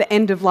up, of the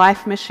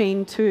end-of-life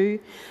machine too.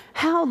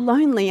 How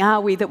lonely are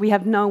we that we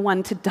have no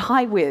one to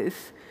die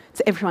with?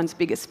 It's everyone's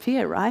biggest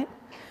fear, right?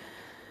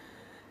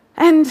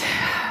 And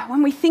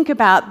when we think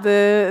about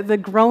the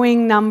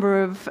growing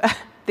number of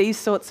these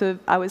sorts of,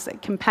 I would say,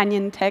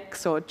 companion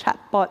techs or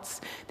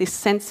chatbots, this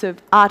sense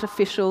of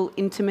artificial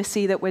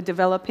intimacy that we're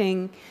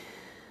developing,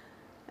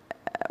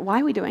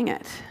 why are we doing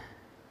it?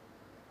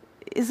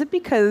 Is it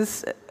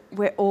because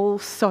we're all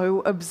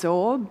so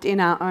absorbed in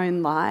our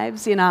own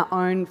lives, in our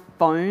own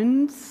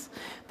phones,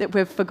 that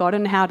we've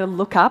forgotten how to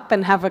look up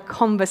and have a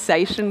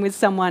conversation with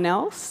someone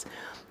else?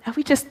 Are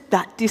we just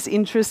that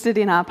disinterested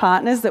in our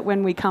partners that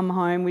when we come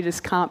home we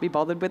just can't be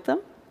bothered with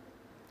them?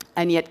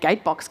 And yet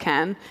Gatebox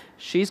can.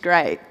 She's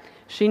great.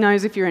 She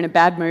knows if you're in a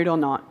bad mood or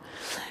not.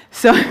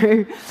 So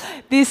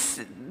this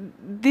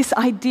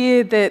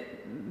idea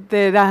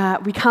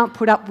that we can't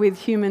put up with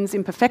humans'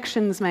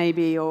 imperfections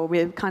maybe, or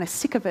we're kind of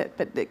sick of it,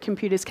 but that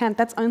computers can,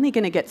 that's only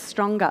going to get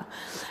stronger.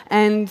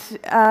 And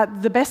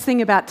the best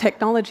thing about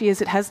technology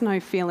is it has no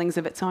feelings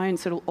of its own,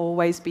 so it'll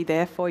always be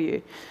there for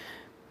you.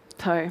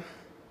 So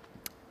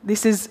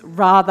this is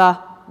rather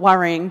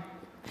worrying.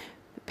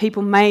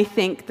 People may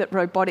think that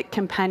robotic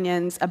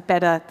companions are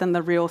better than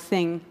the real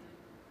thing.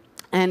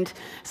 And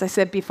as I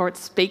said before, it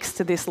speaks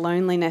to this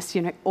loneliness.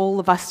 You know, all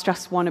of us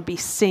just want to be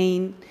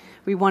seen.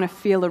 We want to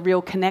feel a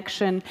real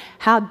connection.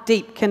 How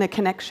deep can a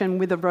connection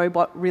with a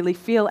robot really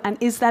feel? And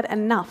is that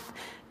enough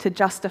to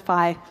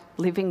justify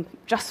living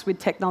just with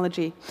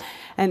technology?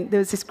 And there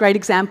was this great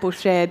example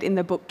shared in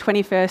the book,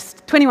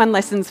 21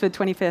 Lessons for the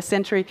 21st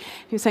Century.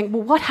 He was saying,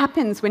 well, what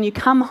happens when you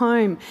come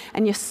home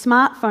and your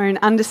smartphone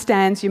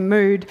understands your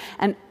mood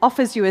and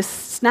offers you a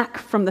snack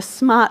from the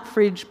smart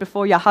fridge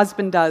before your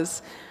husband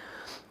does?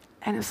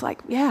 And it's like,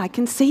 yeah, I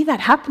can see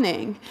that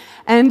happening.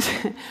 And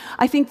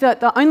I think that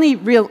the only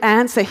real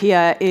answer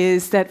here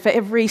is that for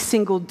every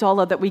single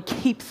dollar that we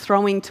keep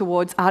throwing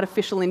towards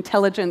artificial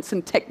intelligence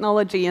and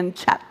technology and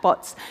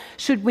chatbots,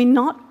 should we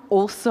not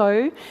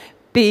also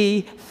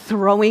be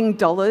throwing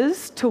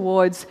dollars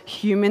towards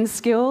human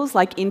skills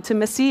like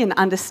intimacy and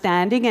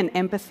understanding and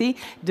empathy,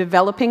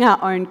 developing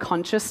our own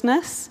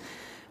consciousness,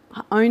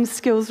 our own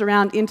skills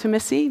around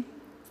intimacy?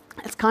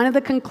 It's kind of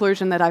the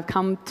conclusion that I've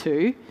come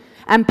to.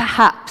 And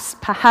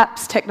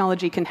perhaps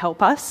technology can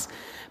help us,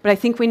 but I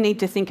think we need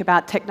to think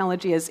about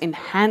technology as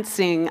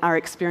enhancing our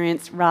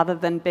experience rather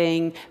than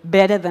being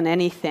better than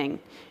anything,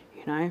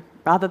 you know,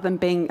 rather than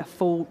being a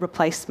full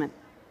replacement.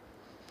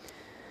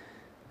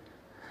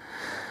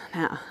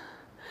 Now,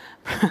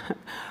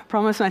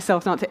 promise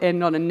myself not to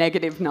end on a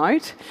negative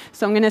note,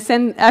 so I'm going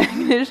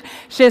to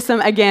share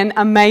some, again,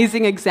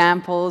 amazing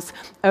examples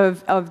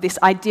of this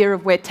idea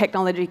of where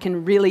technology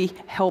can really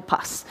help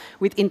us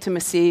with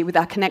intimacy, with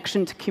our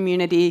connection to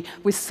community,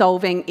 with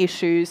solving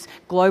issues,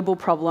 global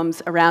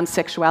problems around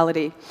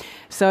sexuality.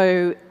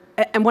 So,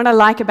 and what I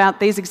like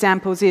about these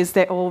examples is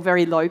they're all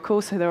very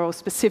local, so they're all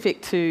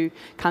specific to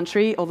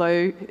country,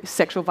 although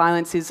sexual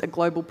violence is a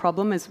global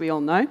problem, as we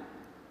all know.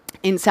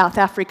 In South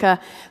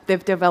Africa,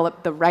 they've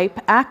developed the rape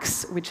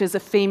axe, which is a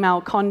female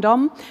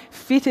condom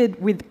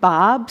fitted with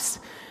barbs.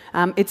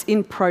 It's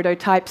in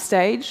prototype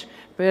stage,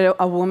 but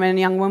a woman,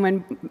 young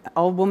woman,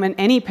 old woman,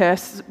 any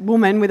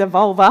person with a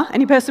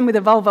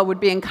vulva would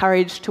be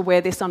encouraged to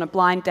wear this on a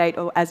blind date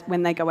or as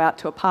when they go out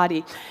to a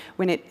party.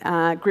 When it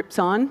grips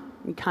on,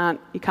 you can't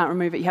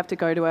remove it. You have to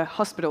go to a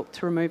hospital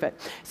to remove it.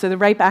 So the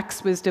rape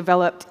axe was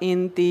developed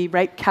in the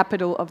rape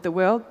capital of the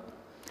world,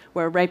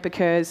 where a rape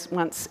occurs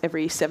once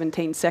every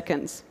 17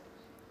 seconds.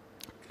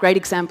 Great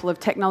example of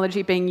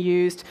technology being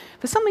used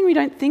for something we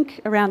don't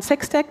think around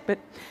sex tech, but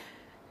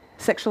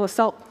sexual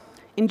assault.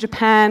 In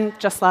Japan,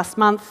 just last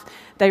month,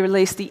 they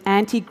released the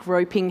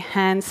anti-groping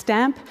hand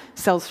stamp,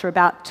 sells for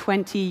about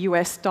 $20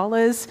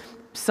 US,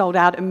 sold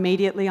out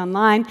immediately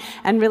online,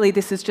 and really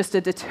this is just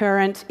a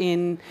deterrent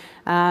in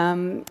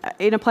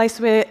a place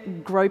where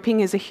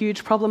groping is a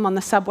huge problem on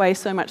the subway,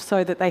 so much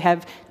so that they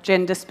have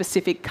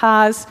gender-specific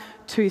cars.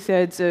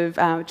 2/3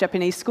 of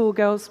Japanese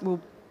schoolgirls will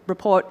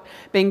report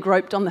being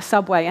groped on the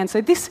subway. And so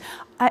this,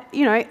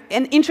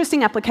 and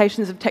interesting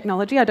applications of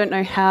technology. I don't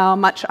know how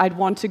much I'd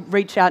want to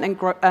reach out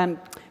and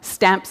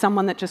stamp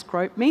someone that just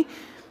groped me.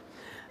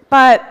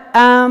 But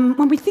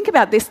when we think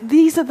about this,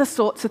 these are the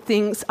sorts of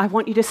things I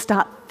want you to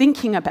start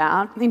thinking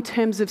about in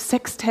terms of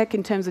sex tech,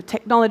 in terms of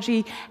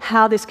technology,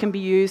 how this can be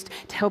used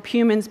to help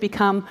humans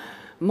become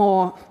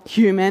more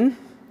human,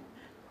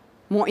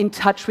 more in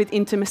touch with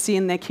intimacy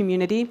in their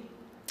community.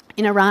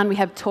 In Iran, we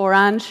have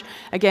Tourange,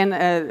 again,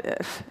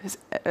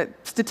 a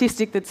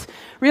statistic that's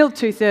real.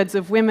 2/3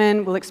 of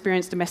women will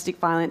experience domestic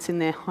violence in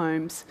their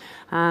homes.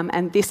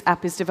 And this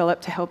app is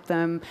developed to help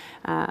them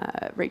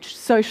reach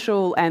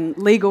social and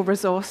legal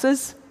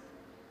resources.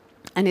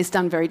 and is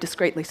done very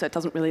discreetly, so it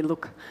doesn't really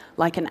look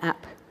like an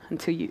app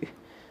until you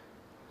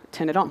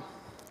turn it on.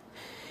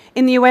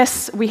 In the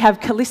US, we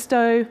have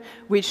Callisto,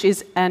 which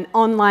is an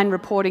online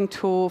reporting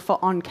tool for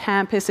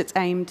on-campus. It's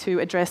aimed to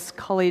address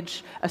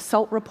college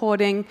assault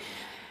reporting.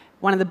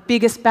 One of the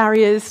biggest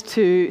barriers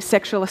to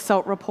sexual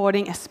assault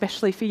reporting,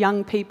 especially for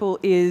young people,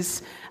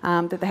 is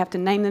that they have to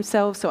name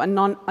themselves, so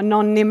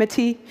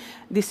anonymity.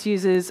 This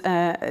uses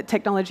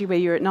technology where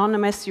you're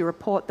anonymous, you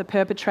report the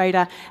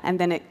perpetrator, and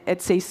then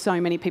it sees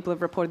so many people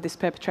have reported this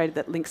perpetrator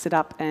that links it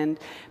up and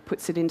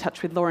puts it in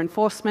touch with law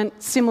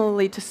enforcement.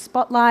 Similarly to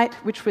Spotlight,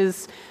 which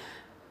was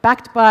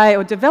backed by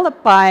or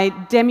developed by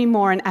Demi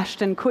Moore and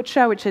Ashton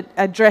Kutcher, which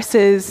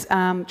addresses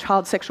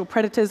child sexual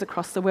predators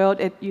across the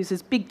world. It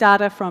uses big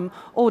data from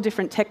all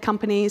different tech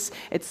companies.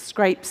 It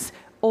scrapes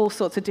all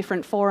sorts of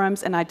different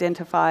forums and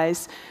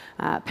identifies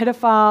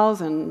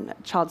pedophiles and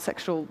child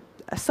sexual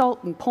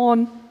assault and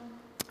porn.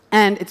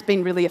 And it's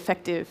been really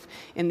effective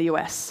in the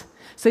US.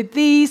 So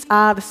these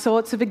are the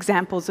sorts of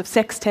examples of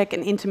sex tech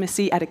and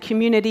intimacy at a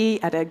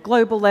community, at a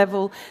global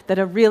level, that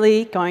are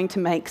really going to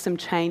make some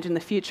change in the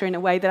future in a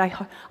way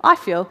that I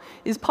feel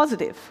is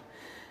positive.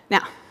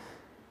 Now,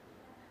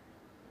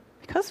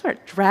 because we're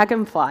at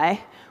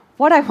Dragonfly,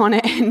 what I want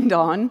to end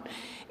on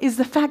is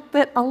the fact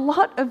that a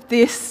lot of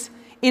this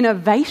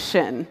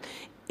innovation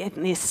in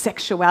this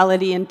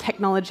sexuality and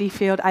technology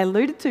field I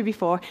alluded to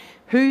before,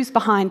 who's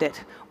behind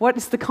it? What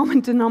is the common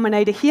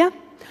denominator here?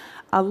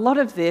 A lot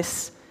of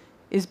this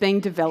is being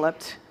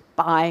developed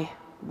by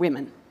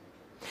women.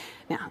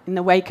 Now, in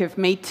the wake of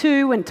Me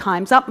Too and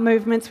Time's Up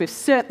movements, we've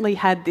certainly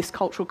had this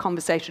cultural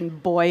conversation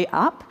buoy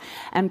up,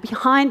 and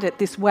behind it,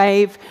 this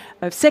wave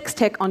of sex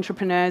tech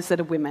entrepreneurs that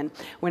are women.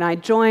 When I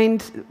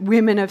joined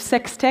Women of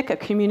Sex Tech, a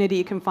community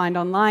you can find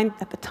online,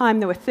 at the time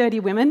there were 30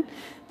 women.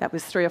 That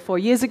was 3 or 4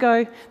 years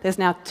ago. There's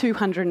now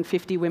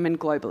 250 women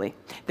globally.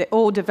 They're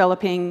all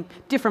developing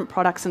different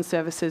products and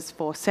services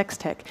for sex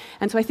tech.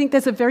 And so I think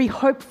there's a very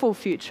hopeful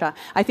future.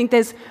 I think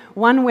there's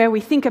one where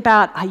we think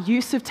about our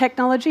use of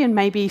technology and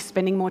maybe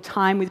spending more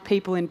time with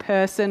people in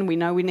person. We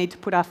know we need to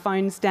put our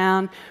phones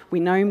down. We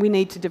know we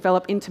need to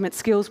develop intimate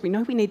skills. We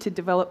know we need to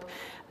develop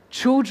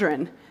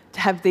children to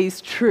have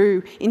these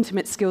true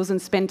intimate skills and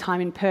spend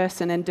time in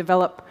person and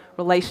develop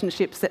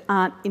relationships that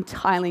aren't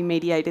entirely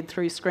mediated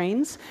through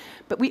screens.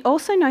 But we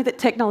also know that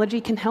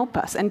technology can help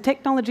us, and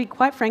technology,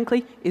 quite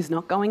frankly, is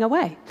not going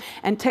away.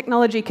 And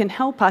technology can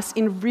help us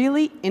in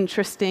really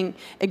interesting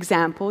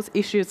examples,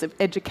 issues of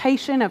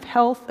education, of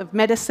health, of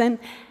medicine,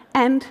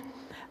 and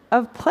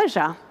of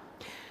pleasure.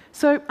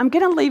 So I'm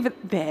going to leave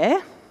it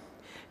there.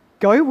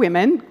 Go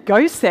women,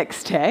 go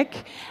sex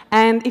tech,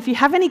 and if you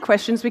have any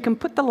questions, we can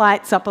put the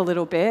lights up a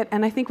little bit,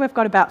 and I think we've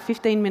got about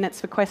 15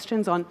 minutes for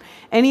questions on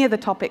any of the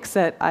topics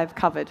that I've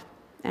covered.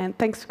 And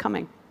thanks for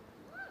coming.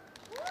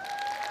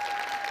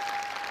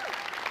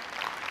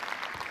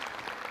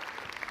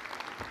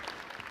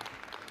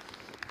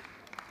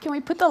 Can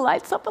we put the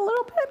lights up a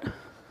little bit?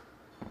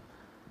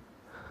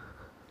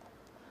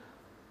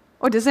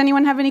 Or does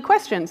anyone have any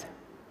questions?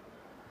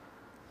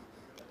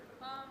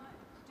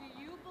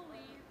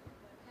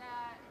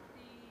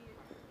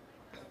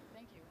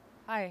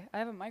 Hi, I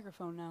have a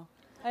microphone now.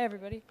 Hi,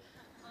 everybody.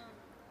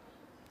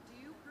 Do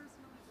you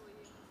personally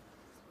believe...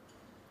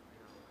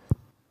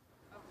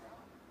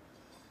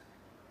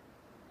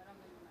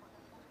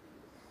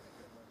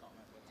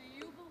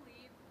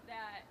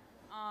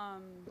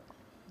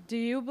 Do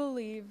you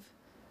believe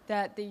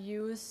that the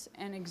use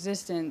and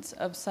existence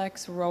of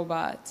sex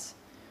robots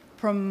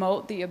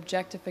promote the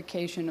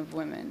objectification of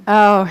women?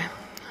 Oh,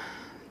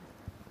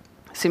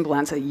 simple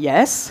answer,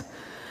 yes.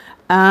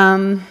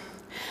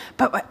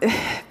 But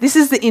this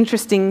is the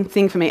interesting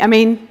thing for me. I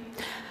mean,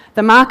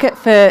 the market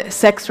for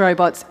sex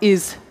robots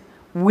is,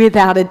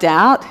 without a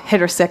doubt,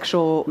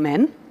 heterosexual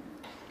men.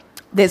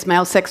 There's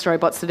male sex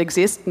robots that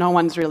exist. No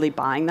one's really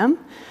buying them.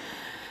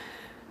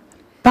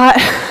 But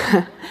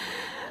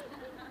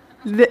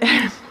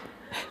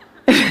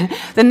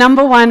the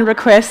number one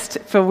request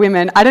for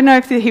women, I don't know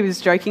if he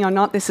was joking or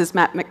not, this is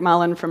Matt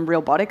McMullen from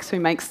Realbotics, who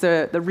makes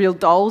the real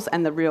dolls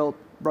and the real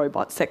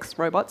robots, sex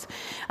robots,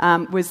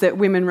 was that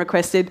women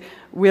requested,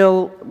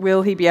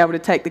 will he be able to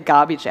take the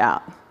garbage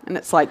out? And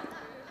it's like,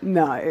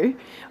 no.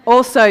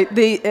 Also,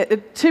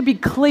 to be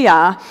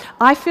clear,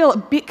 I feel a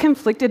bit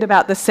conflicted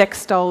about the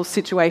sex dolls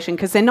situation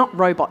because they're not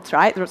robots,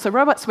 right? So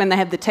robots, when they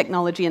have the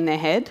technology in their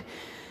head,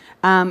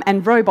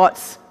 and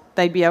robots,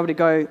 they'd be able to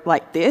go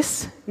like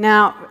this.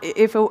 Now,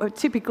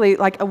 typically,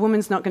 like, a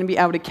woman's not going to be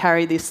able to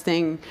carry this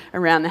thing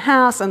around the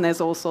house, and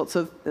there's all sorts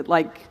of,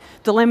 like,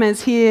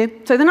 dilemmas here.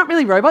 So they're not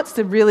really robots,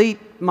 they're really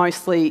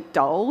mostly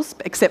dolls,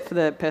 except for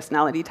the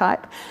personality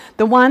type.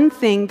 The one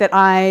thing that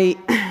I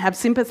have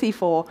sympathy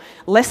for,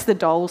 less the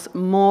dolls,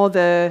 more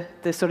the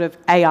sort of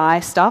AI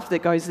stuff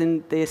that goes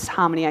in this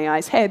Harmony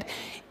AI's head,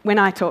 when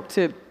I talk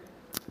to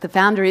the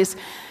founder is,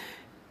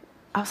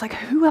 I was like,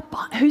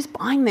 who's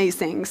buying these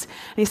things?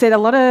 And he said a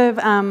lot of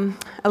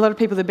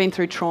people that have been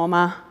through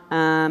trauma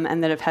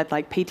and that have had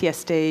like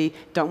PTSD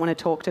don't want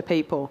to talk to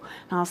people.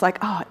 And I was like,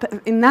 oh,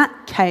 in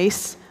that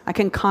case, I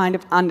can kind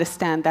of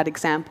understand that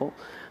example.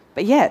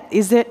 But yeah,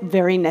 is it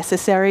very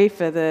necessary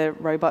for the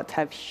robot to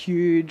have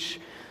huge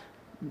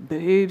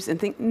boobs and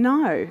things?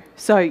 No.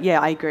 So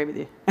yeah, I agree with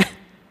you.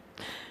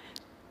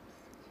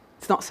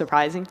 It's not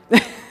surprising.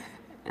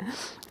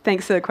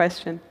 Thanks for the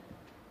question.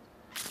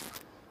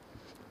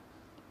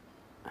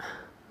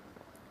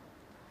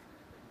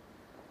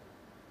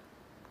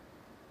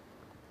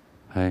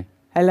 Hi.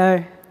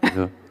 Hello.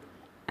 Hello.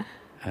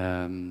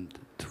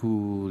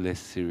 Two less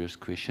serious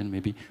questions,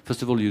 maybe.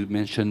 First of all, you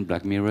mentioned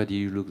Black Mirror. Did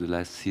you look the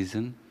last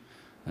season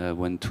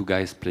when two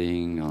guys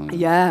playing on?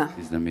 Yeah.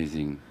 It's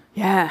amazing.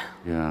 Yeah.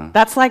 Yeah.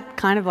 That's like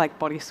kind of like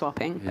body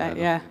swapping. Yeah,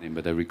 Yeah.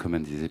 but I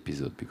recommend this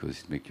episode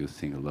because it makes you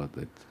think a lot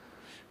that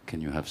can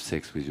you have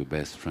sex with your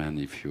best friend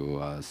if you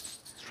are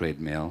straight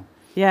male?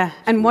 Yeah.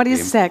 And what is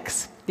game.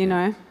 sex? Do you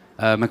know?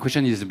 My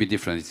question is a bit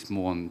different. It's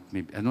more on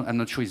maybe I'm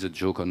not sure it's a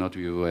joke or not.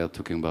 We were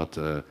talking about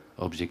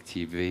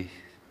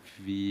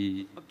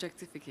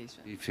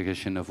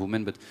objectification of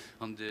women, but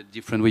on the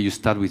different way. You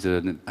start with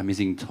an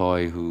amazing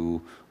toy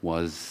who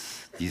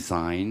was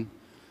designed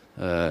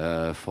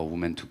for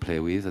women to play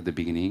with at the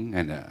beginning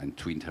and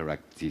to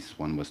interact. This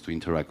one was to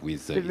interact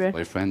with his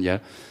boyfriend. Yeah.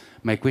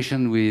 My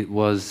question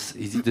was: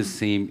 is it the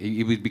same?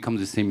 It will become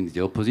the same in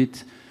the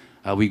opposite.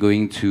 Are we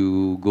going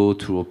to go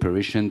to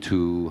operation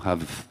to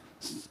have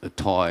a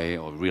toy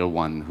or real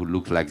one who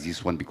looks like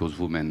this one because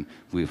women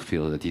will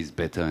feel that he's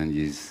better and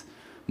is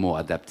more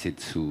adapted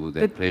to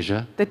their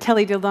pleasure? The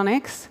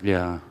teledildonics?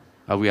 Yeah.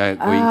 Are we going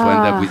to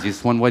end up with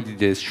this one? Why did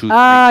they shoot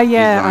yeah,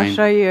 design? I'll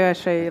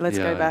show you. Let's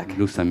go back. It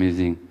looks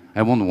amazing.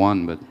 I want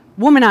one, but...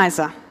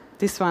 Womanizer.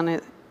 This one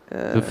is...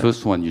 the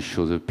first one you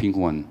show, the pink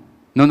one.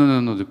 No,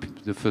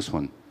 the first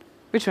one.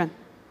 Which one?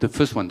 The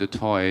first one, the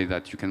toy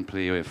that you can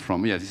play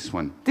from. Yeah, this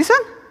one. This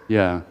one?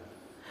 Yeah.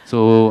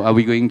 So are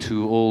we going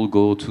to all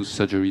go to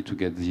surgery to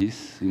get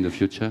this in the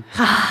future?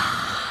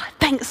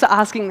 Thanks for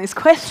asking this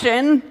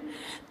question.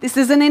 This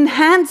is an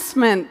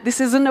enhancement. This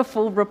isn't a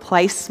full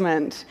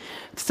replacement.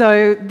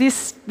 So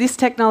this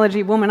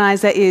technology,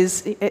 Womanizer,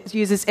 it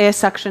uses air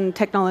suction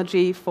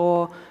technology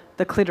for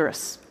the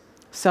clitoris.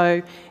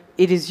 So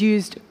it is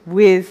used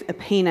with a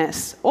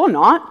penis, or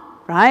not,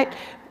 right?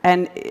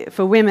 And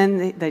for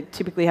women, they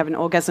typically have an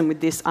orgasm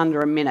with this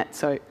under a minute,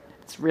 so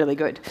it's really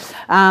good.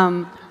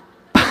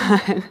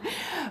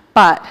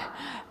 But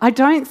I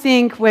don't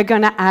think we're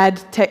going to add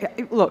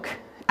look,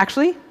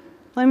 actually,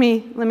 let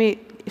me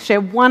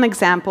share one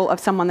example of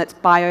someone that's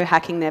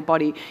biohacking their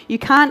body. You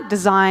can't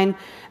design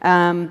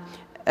a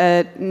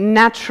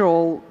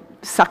natural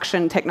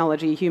suction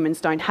technology. Humans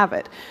don't have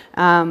it.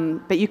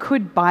 But you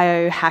could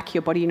biohack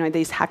your body. You know,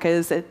 these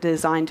hackers that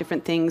design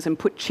different things and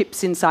put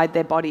chips inside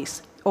their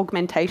bodies.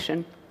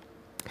 Augmentation.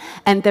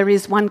 And there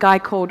is one guy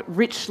called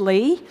Rich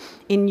Lee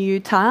in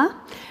Utah,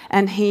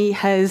 and he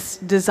has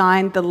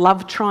designed the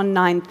Lovetron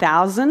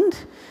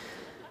 9000.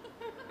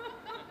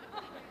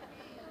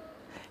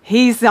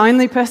 He's the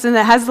only person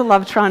that has the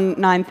Lovetron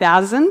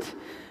 9000,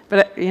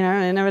 but you know,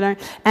 I never know.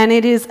 And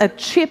it is a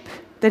chip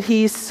that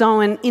he's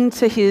sewn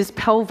into his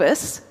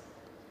pelvis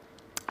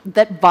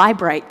that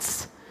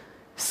vibrates.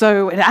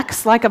 So it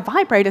acts like a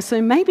vibrator,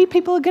 so maybe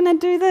people are going to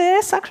do the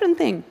air suction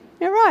thing.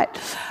 You're right.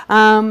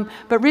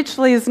 But Rich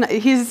Lee's,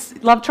 his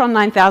Lovetron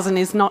 9000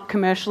 is not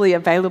commercially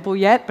available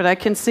yet, but I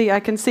can see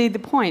the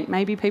point.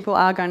 Maybe people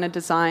are going to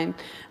design,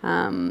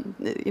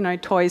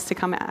 toys to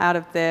come out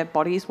of their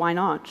bodies. Why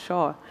not?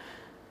 Sure.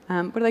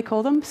 What do they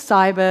call them?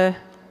 Cyber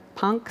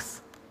punks?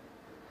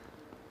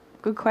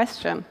 Good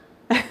question.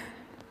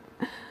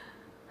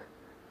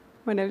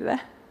 One over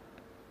there.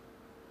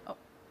 Oh.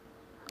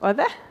 Over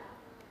there?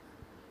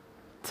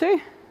 Two?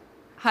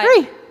 Hi.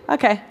 Three.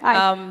 Okay.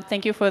 Hi.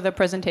 Thank you for the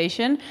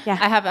presentation. Yeah.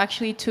 I have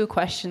actually two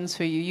questions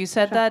for you. You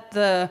said that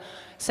the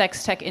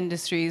sex tech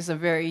industry is a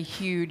very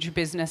huge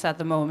business at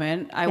the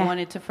moment. I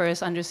wanted to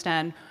first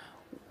understand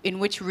in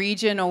which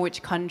region or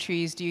which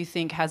countries do you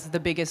think has the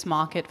biggest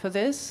market for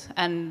this?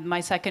 And my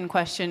second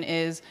question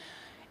is,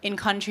 in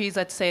countries,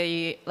 let's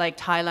say, like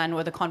Thailand,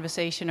 where the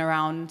conversation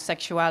around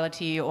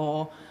sexuality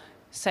or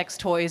sex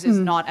toys is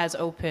not as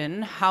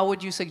open, how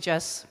would you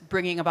suggest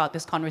bringing about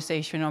this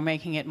conversation or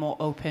making it more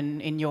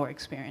open in your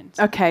experience?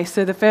 Okay,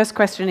 so the first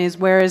question is,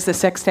 where is the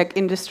sex tech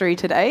industry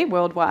today,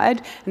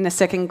 worldwide? And the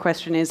second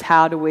question is,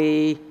 how do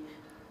we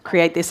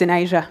create this in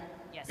Asia?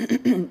 Yes.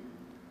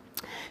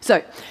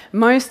 So,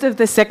 most of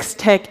the sex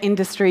tech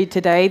industry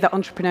today, the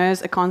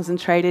entrepreneurs are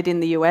concentrated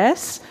in the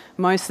US.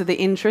 Most of the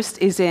interest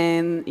is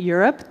in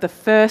Europe. The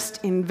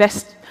first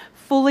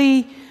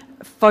fully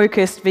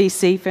focused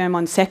VC firm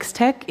on sex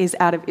tech is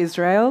out of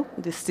Israel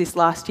this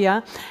last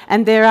year.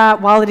 And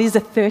while it is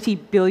a $30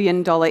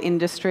 billion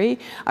industry,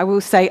 I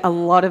will say a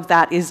lot of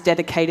that is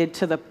dedicated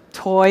to the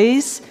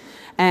toys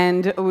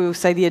and we will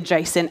say the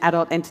adjacent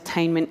adult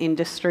entertainment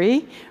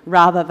industry,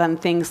 rather than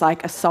things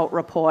like assault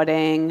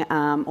reporting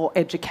or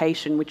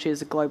education, which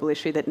is a global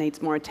issue that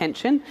needs more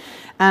attention.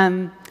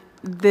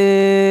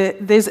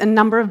 There's a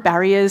number of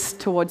barriers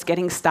towards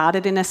getting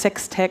started in a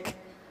sex tech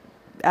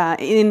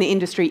in the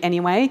industry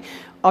anyway.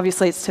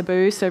 Obviously, it's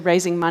taboo, so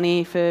raising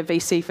money for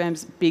VC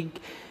firms, big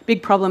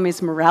big problem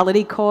is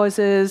morality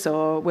causes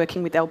or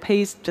working with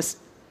LPs, just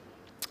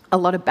a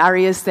lot of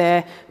barriers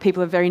there.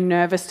 People are very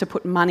nervous to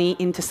put money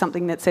into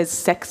something that says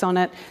sex on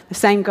it. The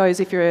same goes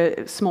if you're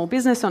a small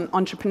business or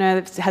entrepreneur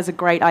that has a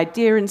great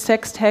idea in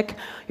sex tech.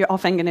 You're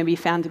often going to be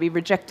found to be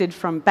rejected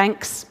from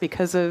banks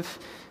because of,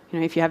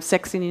 if you have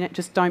sex in your name,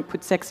 just don't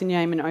put sex in your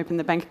name and open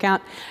the bank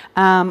account.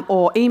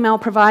 Or email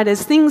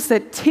providers, things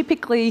that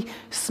typically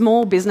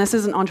small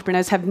businesses and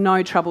entrepreneurs have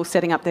no trouble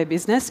setting up their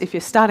business. If you're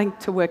starting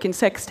to work in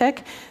sex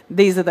tech,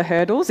 these are the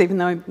hurdles, even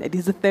though it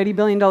is a $30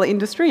 billion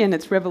industry and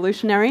it's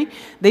revolutionary.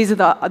 These are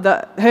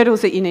the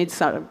hurdles that you need to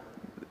sort of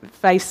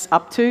face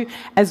up to,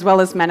 as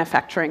well as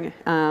manufacturing.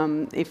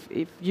 If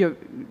you've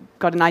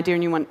got an idea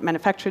and you want it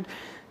manufactured,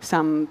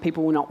 some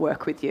people will not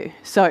work with you.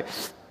 So,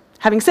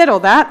 having said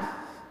all that,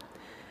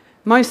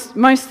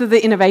 most of the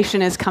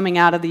innovation is coming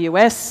out of the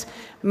US.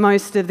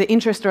 Most of the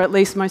interest, or at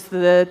least most of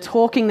the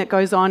talking that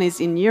goes on, is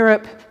in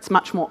Europe. It's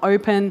much more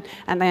open,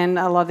 and then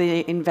a lot of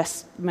the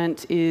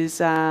investment is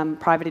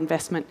private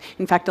investment.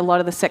 In fact, a lot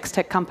of the sex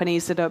tech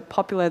companies that are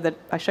popular that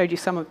I showed you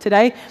some of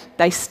today,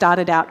 they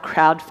started out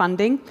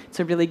crowdfunding. It's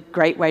a really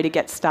great way to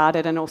get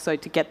started and also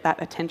to get that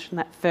attention,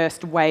 that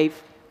first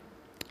wave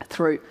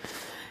through.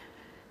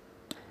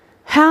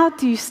 How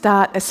do you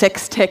start a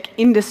sex tech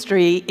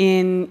industry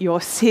in your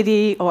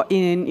city or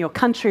in your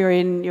country or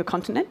in your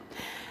continent?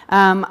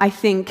 I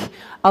think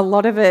a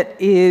lot of it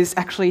is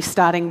actually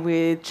starting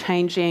with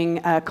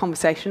changing a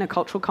conversation, a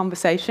cultural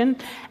conversation.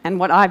 And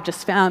what I've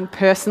just found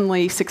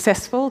personally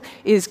successful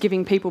is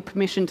giving people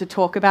permission to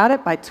talk about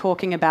it by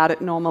talking about it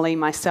normally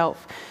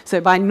myself. So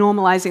by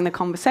normalizing the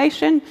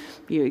conversation,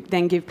 you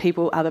then give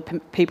other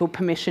people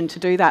permission to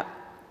do that.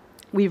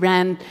 We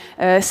ran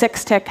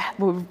sex tech,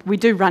 we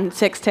do run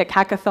sex tech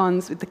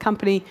hackathons with the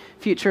company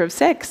Future of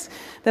Sex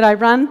that I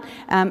run,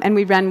 and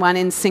we ran one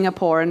in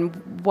Singapore. And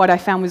what I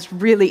found was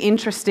really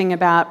interesting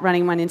about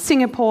running one in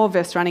Singapore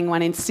versus running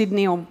one in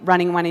Sydney or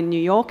running one in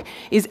New York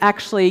is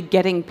actually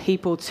getting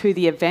people to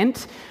the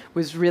event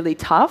was really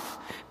tough.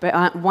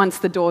 But once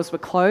the doors were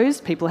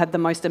closed, people had the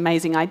most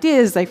amazing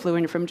ideas. They flew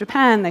in from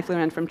Japan, they flew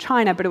in from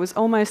China, but it was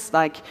almost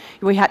like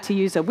we had to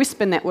use a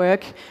whisper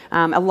network,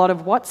 a lot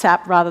of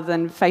WhatsApp rather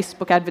than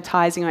Facebook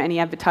advertising or any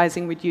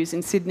advertising we'd use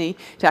in Sydney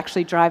to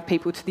actually drive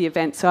people to the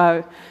event.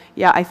 So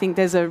yeah, I think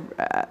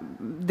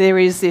there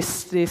is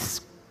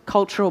this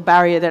cultural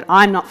barrier that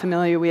I'm not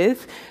familiar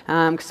with,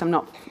 because I'm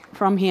not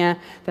from here,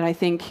 that I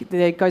think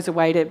there goes a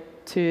way to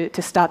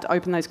start to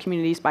open those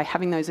communities by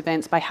having those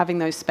events, by having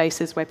those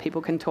spaces where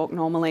people can talk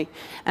normally.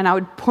 And I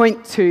would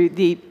point to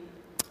the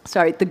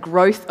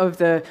growth of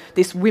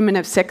this women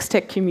of sex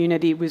tech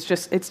community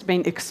it's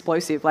been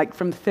explosive. Like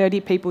from 30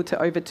 people to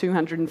over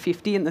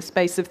 250 in the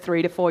space of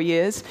 3 to 4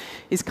 years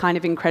is kind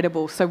of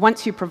incredible. So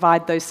once you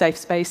provide those safe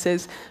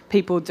spaces,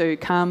 people do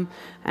come.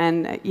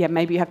 And yeah,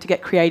 maybe you have to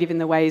get creative in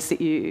the ways that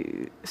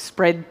you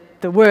spread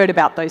the word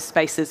about those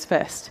spaces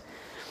first.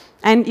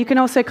 And you can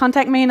also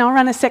contact me and I'll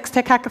run a sex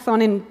tech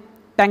hackathon in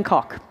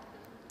Bangkok.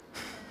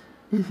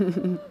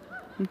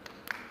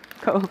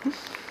 Cool.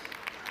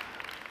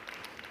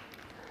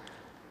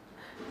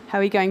 How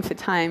are we going for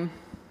time?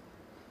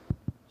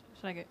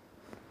 Should I go?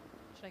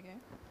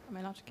 Am I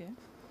allowed to go?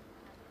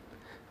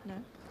 No?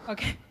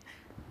 Okay.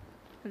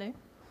 Hello?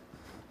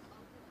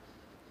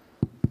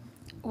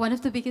 One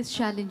of the biggest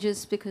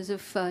challenges because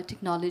of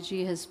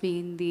technology has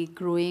been the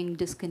growing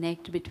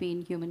disconnect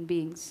between human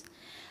beings.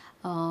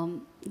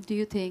 Do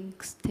you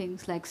think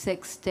things like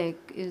sex tech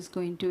is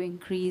going to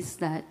increase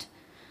that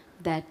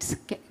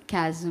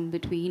chasm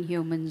between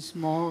humans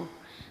more?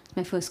 That's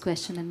my first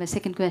question. And my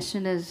second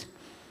question is,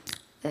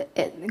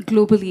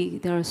 globally,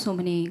 there are so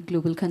many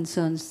global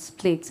concerns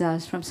plagues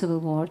us, from civil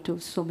war to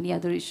so many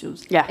other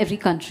issues. Yeah. Every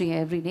country,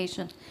 every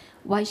nation.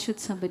 Why should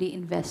somebody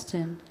invest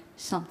in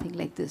something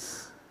like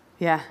this?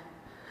 Yeah.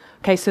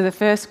 Okay, so the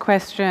first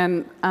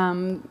question,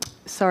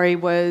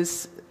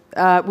 was,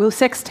 will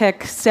sex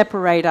tech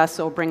separate us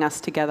or bring us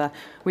together?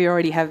 We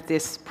already have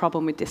this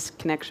problem with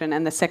disconnection.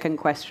 And the second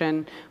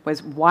question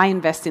was, why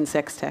invest in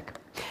sex tech?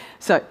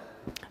 So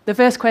the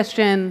first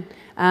question,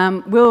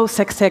 will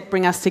sex tech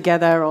bring us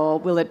together or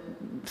will it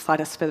slide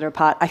us further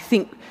apart? I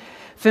think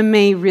for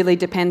me really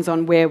depends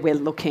on where we're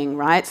looking,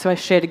 right? So I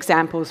shared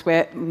examples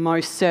where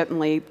most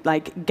certainly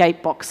like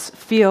Gatebox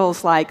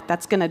feels like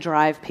that's going to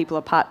drive people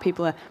apart.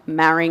 People are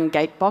marrying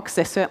Gatebox.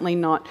 They're certainly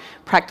not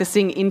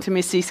practicing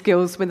intimacy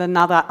skills with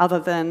another other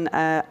than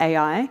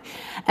AI.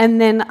 And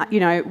then,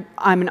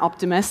 I'm an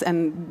optimist,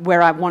 and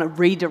where I want to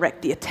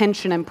redirect the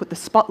attention and put the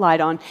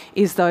spotlight on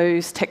is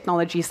those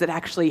technologies that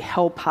actually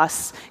help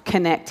us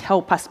connect,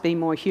 help us be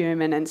more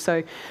human. And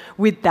so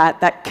with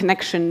that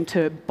connection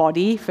to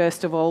body,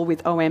 first of all,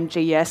 with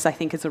OMGS, I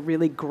think is a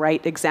really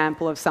great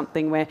example of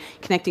something where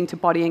connecting to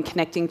body and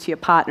connecting to your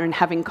partner and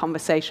having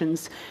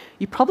conversations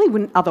you probably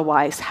wouldn't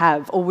otherwise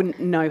have or wouldn't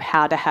know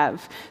how to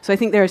have. So I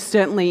think there is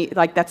certainly,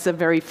 that's a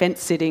very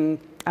fence-sitting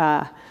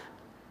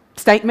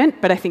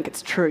statement, but I think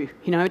it's true.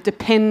 It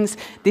depends.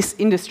 This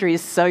industry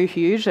is so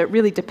huge that it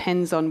really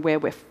depends on where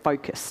we're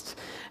focused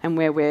and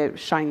where we're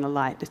shining the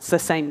light. It's the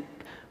same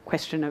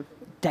question of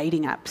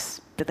dating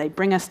apps? Do they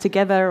bring us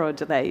together or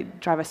do they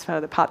drive us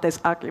further apart? There's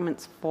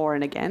arguments for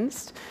and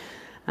against.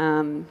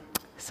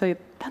 So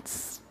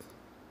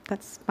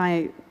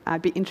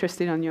I'd be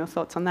interested on your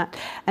thoughts on that.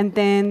 And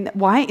then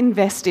why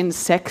invest in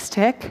sex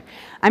tech?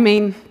 I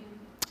mean,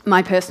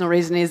 my personal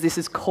reason is this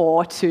is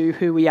core to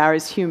who we are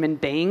as human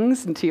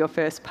beings, and to your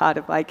first part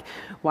of like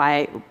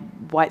why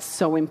it's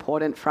so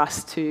important for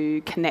us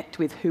to connect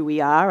with who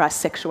we are. Our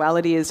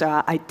sexuality is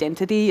our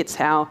identity. It's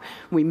how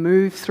we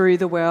move through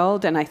the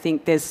world, and I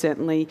think there's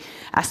certainly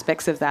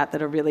aspects of that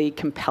that are really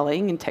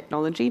compelling in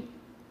technology.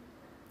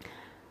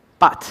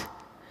 But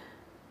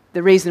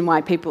the reason why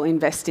people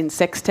invest in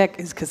sex tech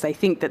is because they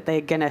think that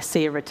they're going to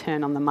see a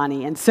return on the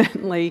money, and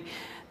certainly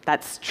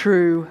that's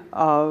true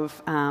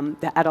of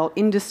the adult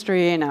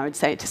industry, and I would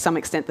say to some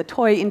extent the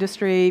toy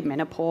industry,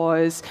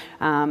 menopause,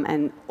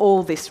 and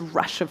all this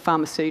rush of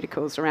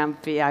pharmaceuticals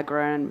around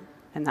Viagra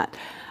and that.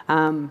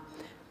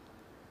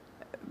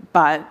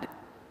 But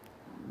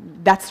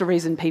that's the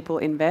reason people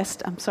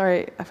invest. I'm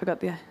sorry, I forgot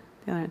the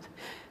other end.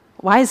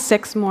 Why is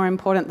sex more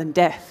important than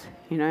death,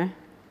 you know?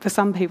 For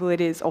some people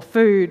it is, or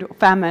food, or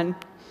famine.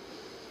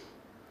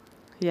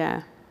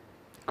 Yeah,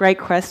 great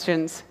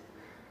questions.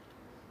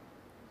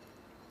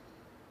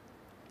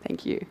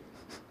 Thank you.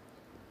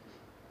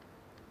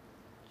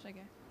 Should I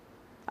go?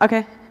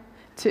 Okay,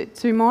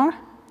 two more?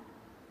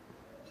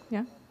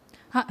 Yeah.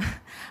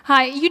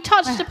 Hi, you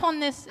touched upon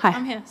this. Hi.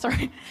 I'm here,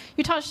 sorry.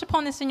 You touched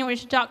upon this in your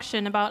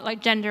introduction about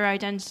like gender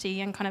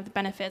identity and kind of the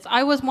benefits.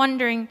 I was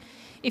wondering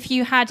if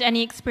you had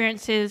any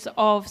experiences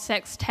of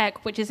sex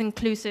tech which is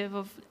inclusive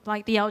of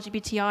like the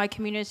LGBTI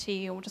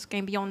community or just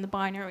going beyond the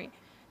binary.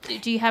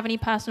 Do you have any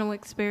personal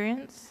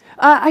experience?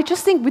 I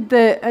just think with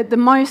the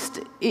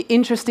most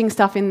interesting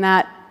stuff in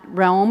that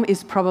realm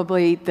is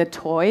probably the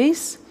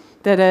toys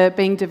that are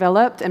being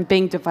developed and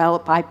being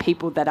developed by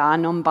people that are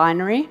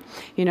non-binary,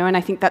 you know, and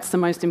I think that's the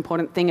most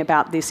important thing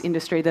about this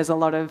industry. There's a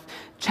lot of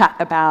chat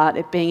about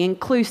it being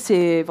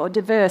inclusive or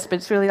diverse, but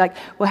it's really like,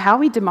 well, how are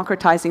we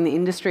democratizing the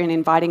industry and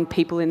inviting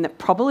people in that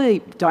probably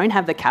don't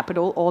have the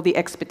capital or the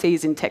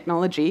expertise in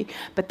technology,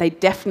 but they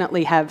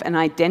definitely have an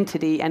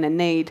identity and a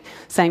need.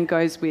 Same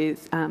goes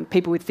with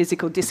people with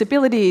physical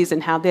disabilities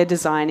and how they're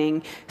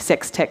designing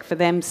sex tech for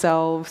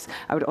themselves.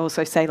 I would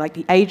also say like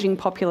the aging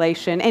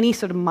population, any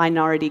sort of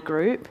minority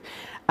group.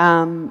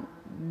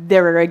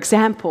 There are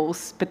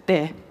examples, but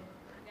they're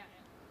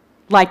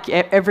like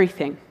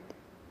everything.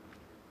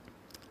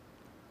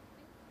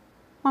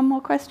 One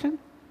more question?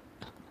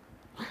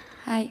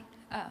 Hi.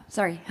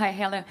 Sorry. Hi,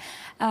 hello.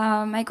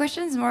 My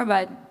question is more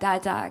about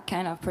data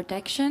kind of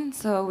protection.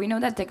 So we know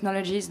that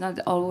technology is not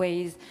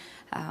always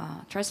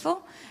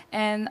trustful,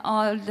 and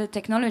all the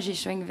technology is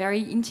showing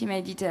very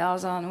intimate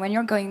details on when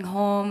you're going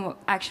home,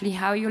 actually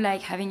how you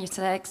like having your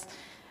sex.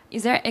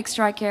 Is there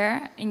extra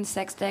care in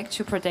sex tech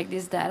to protect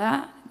this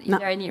data? Is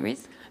there any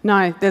risk?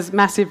 No, there's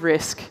massive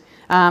risk.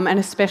 And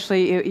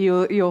especially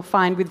you'll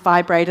find with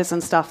vibrators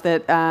and stuff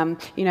that,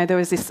 you know, there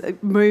was this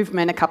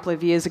movement a couple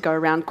of years ago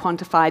around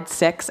quantified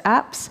sex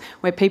apps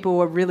where people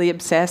were really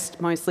obsessed,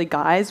 mostly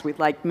guys, with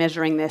like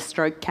measuring their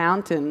stroke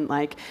count and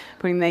like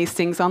putting these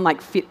things on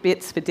like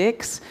Fitbits for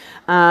dicks.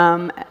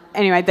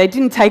 Anyway, they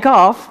didn't take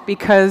off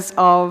because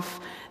of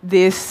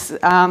this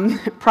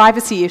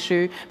privacy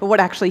issue, but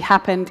what actually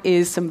happened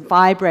is some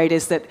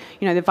vibrators that,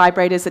 you know, the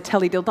vibrators are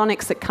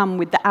teledildonics that come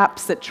with the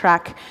apps that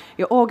track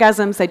your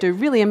orgasms. They do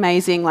really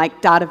amazing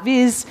like data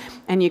viz,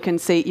 and you can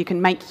see, you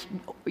can make,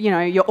 you know,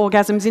 your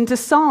orgasms into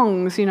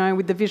songs, you know,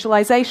 with the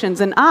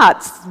visualizations and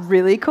art's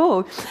really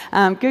cool.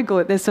 Google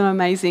it, there's some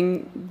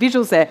amazing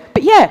visuals there.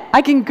 But yeah,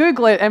 I can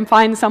Google it and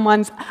find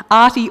someone's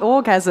arty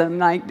orgasm,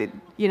 like,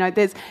 you know,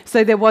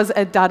 there was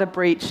a data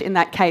breach in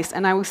that case,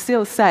 and I will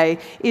still say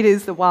it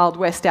is the Wild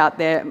West out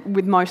there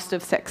with most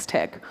of sex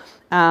tech,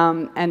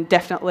 and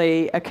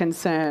definitely a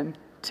concern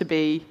to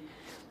be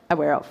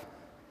aware of.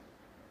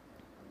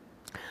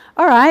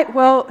 All right,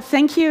 well,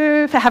 thank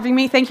you for having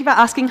me. Thank you for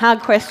asking hard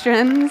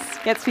questions.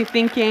 Gets me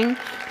thinking.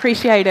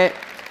 Appreciate it.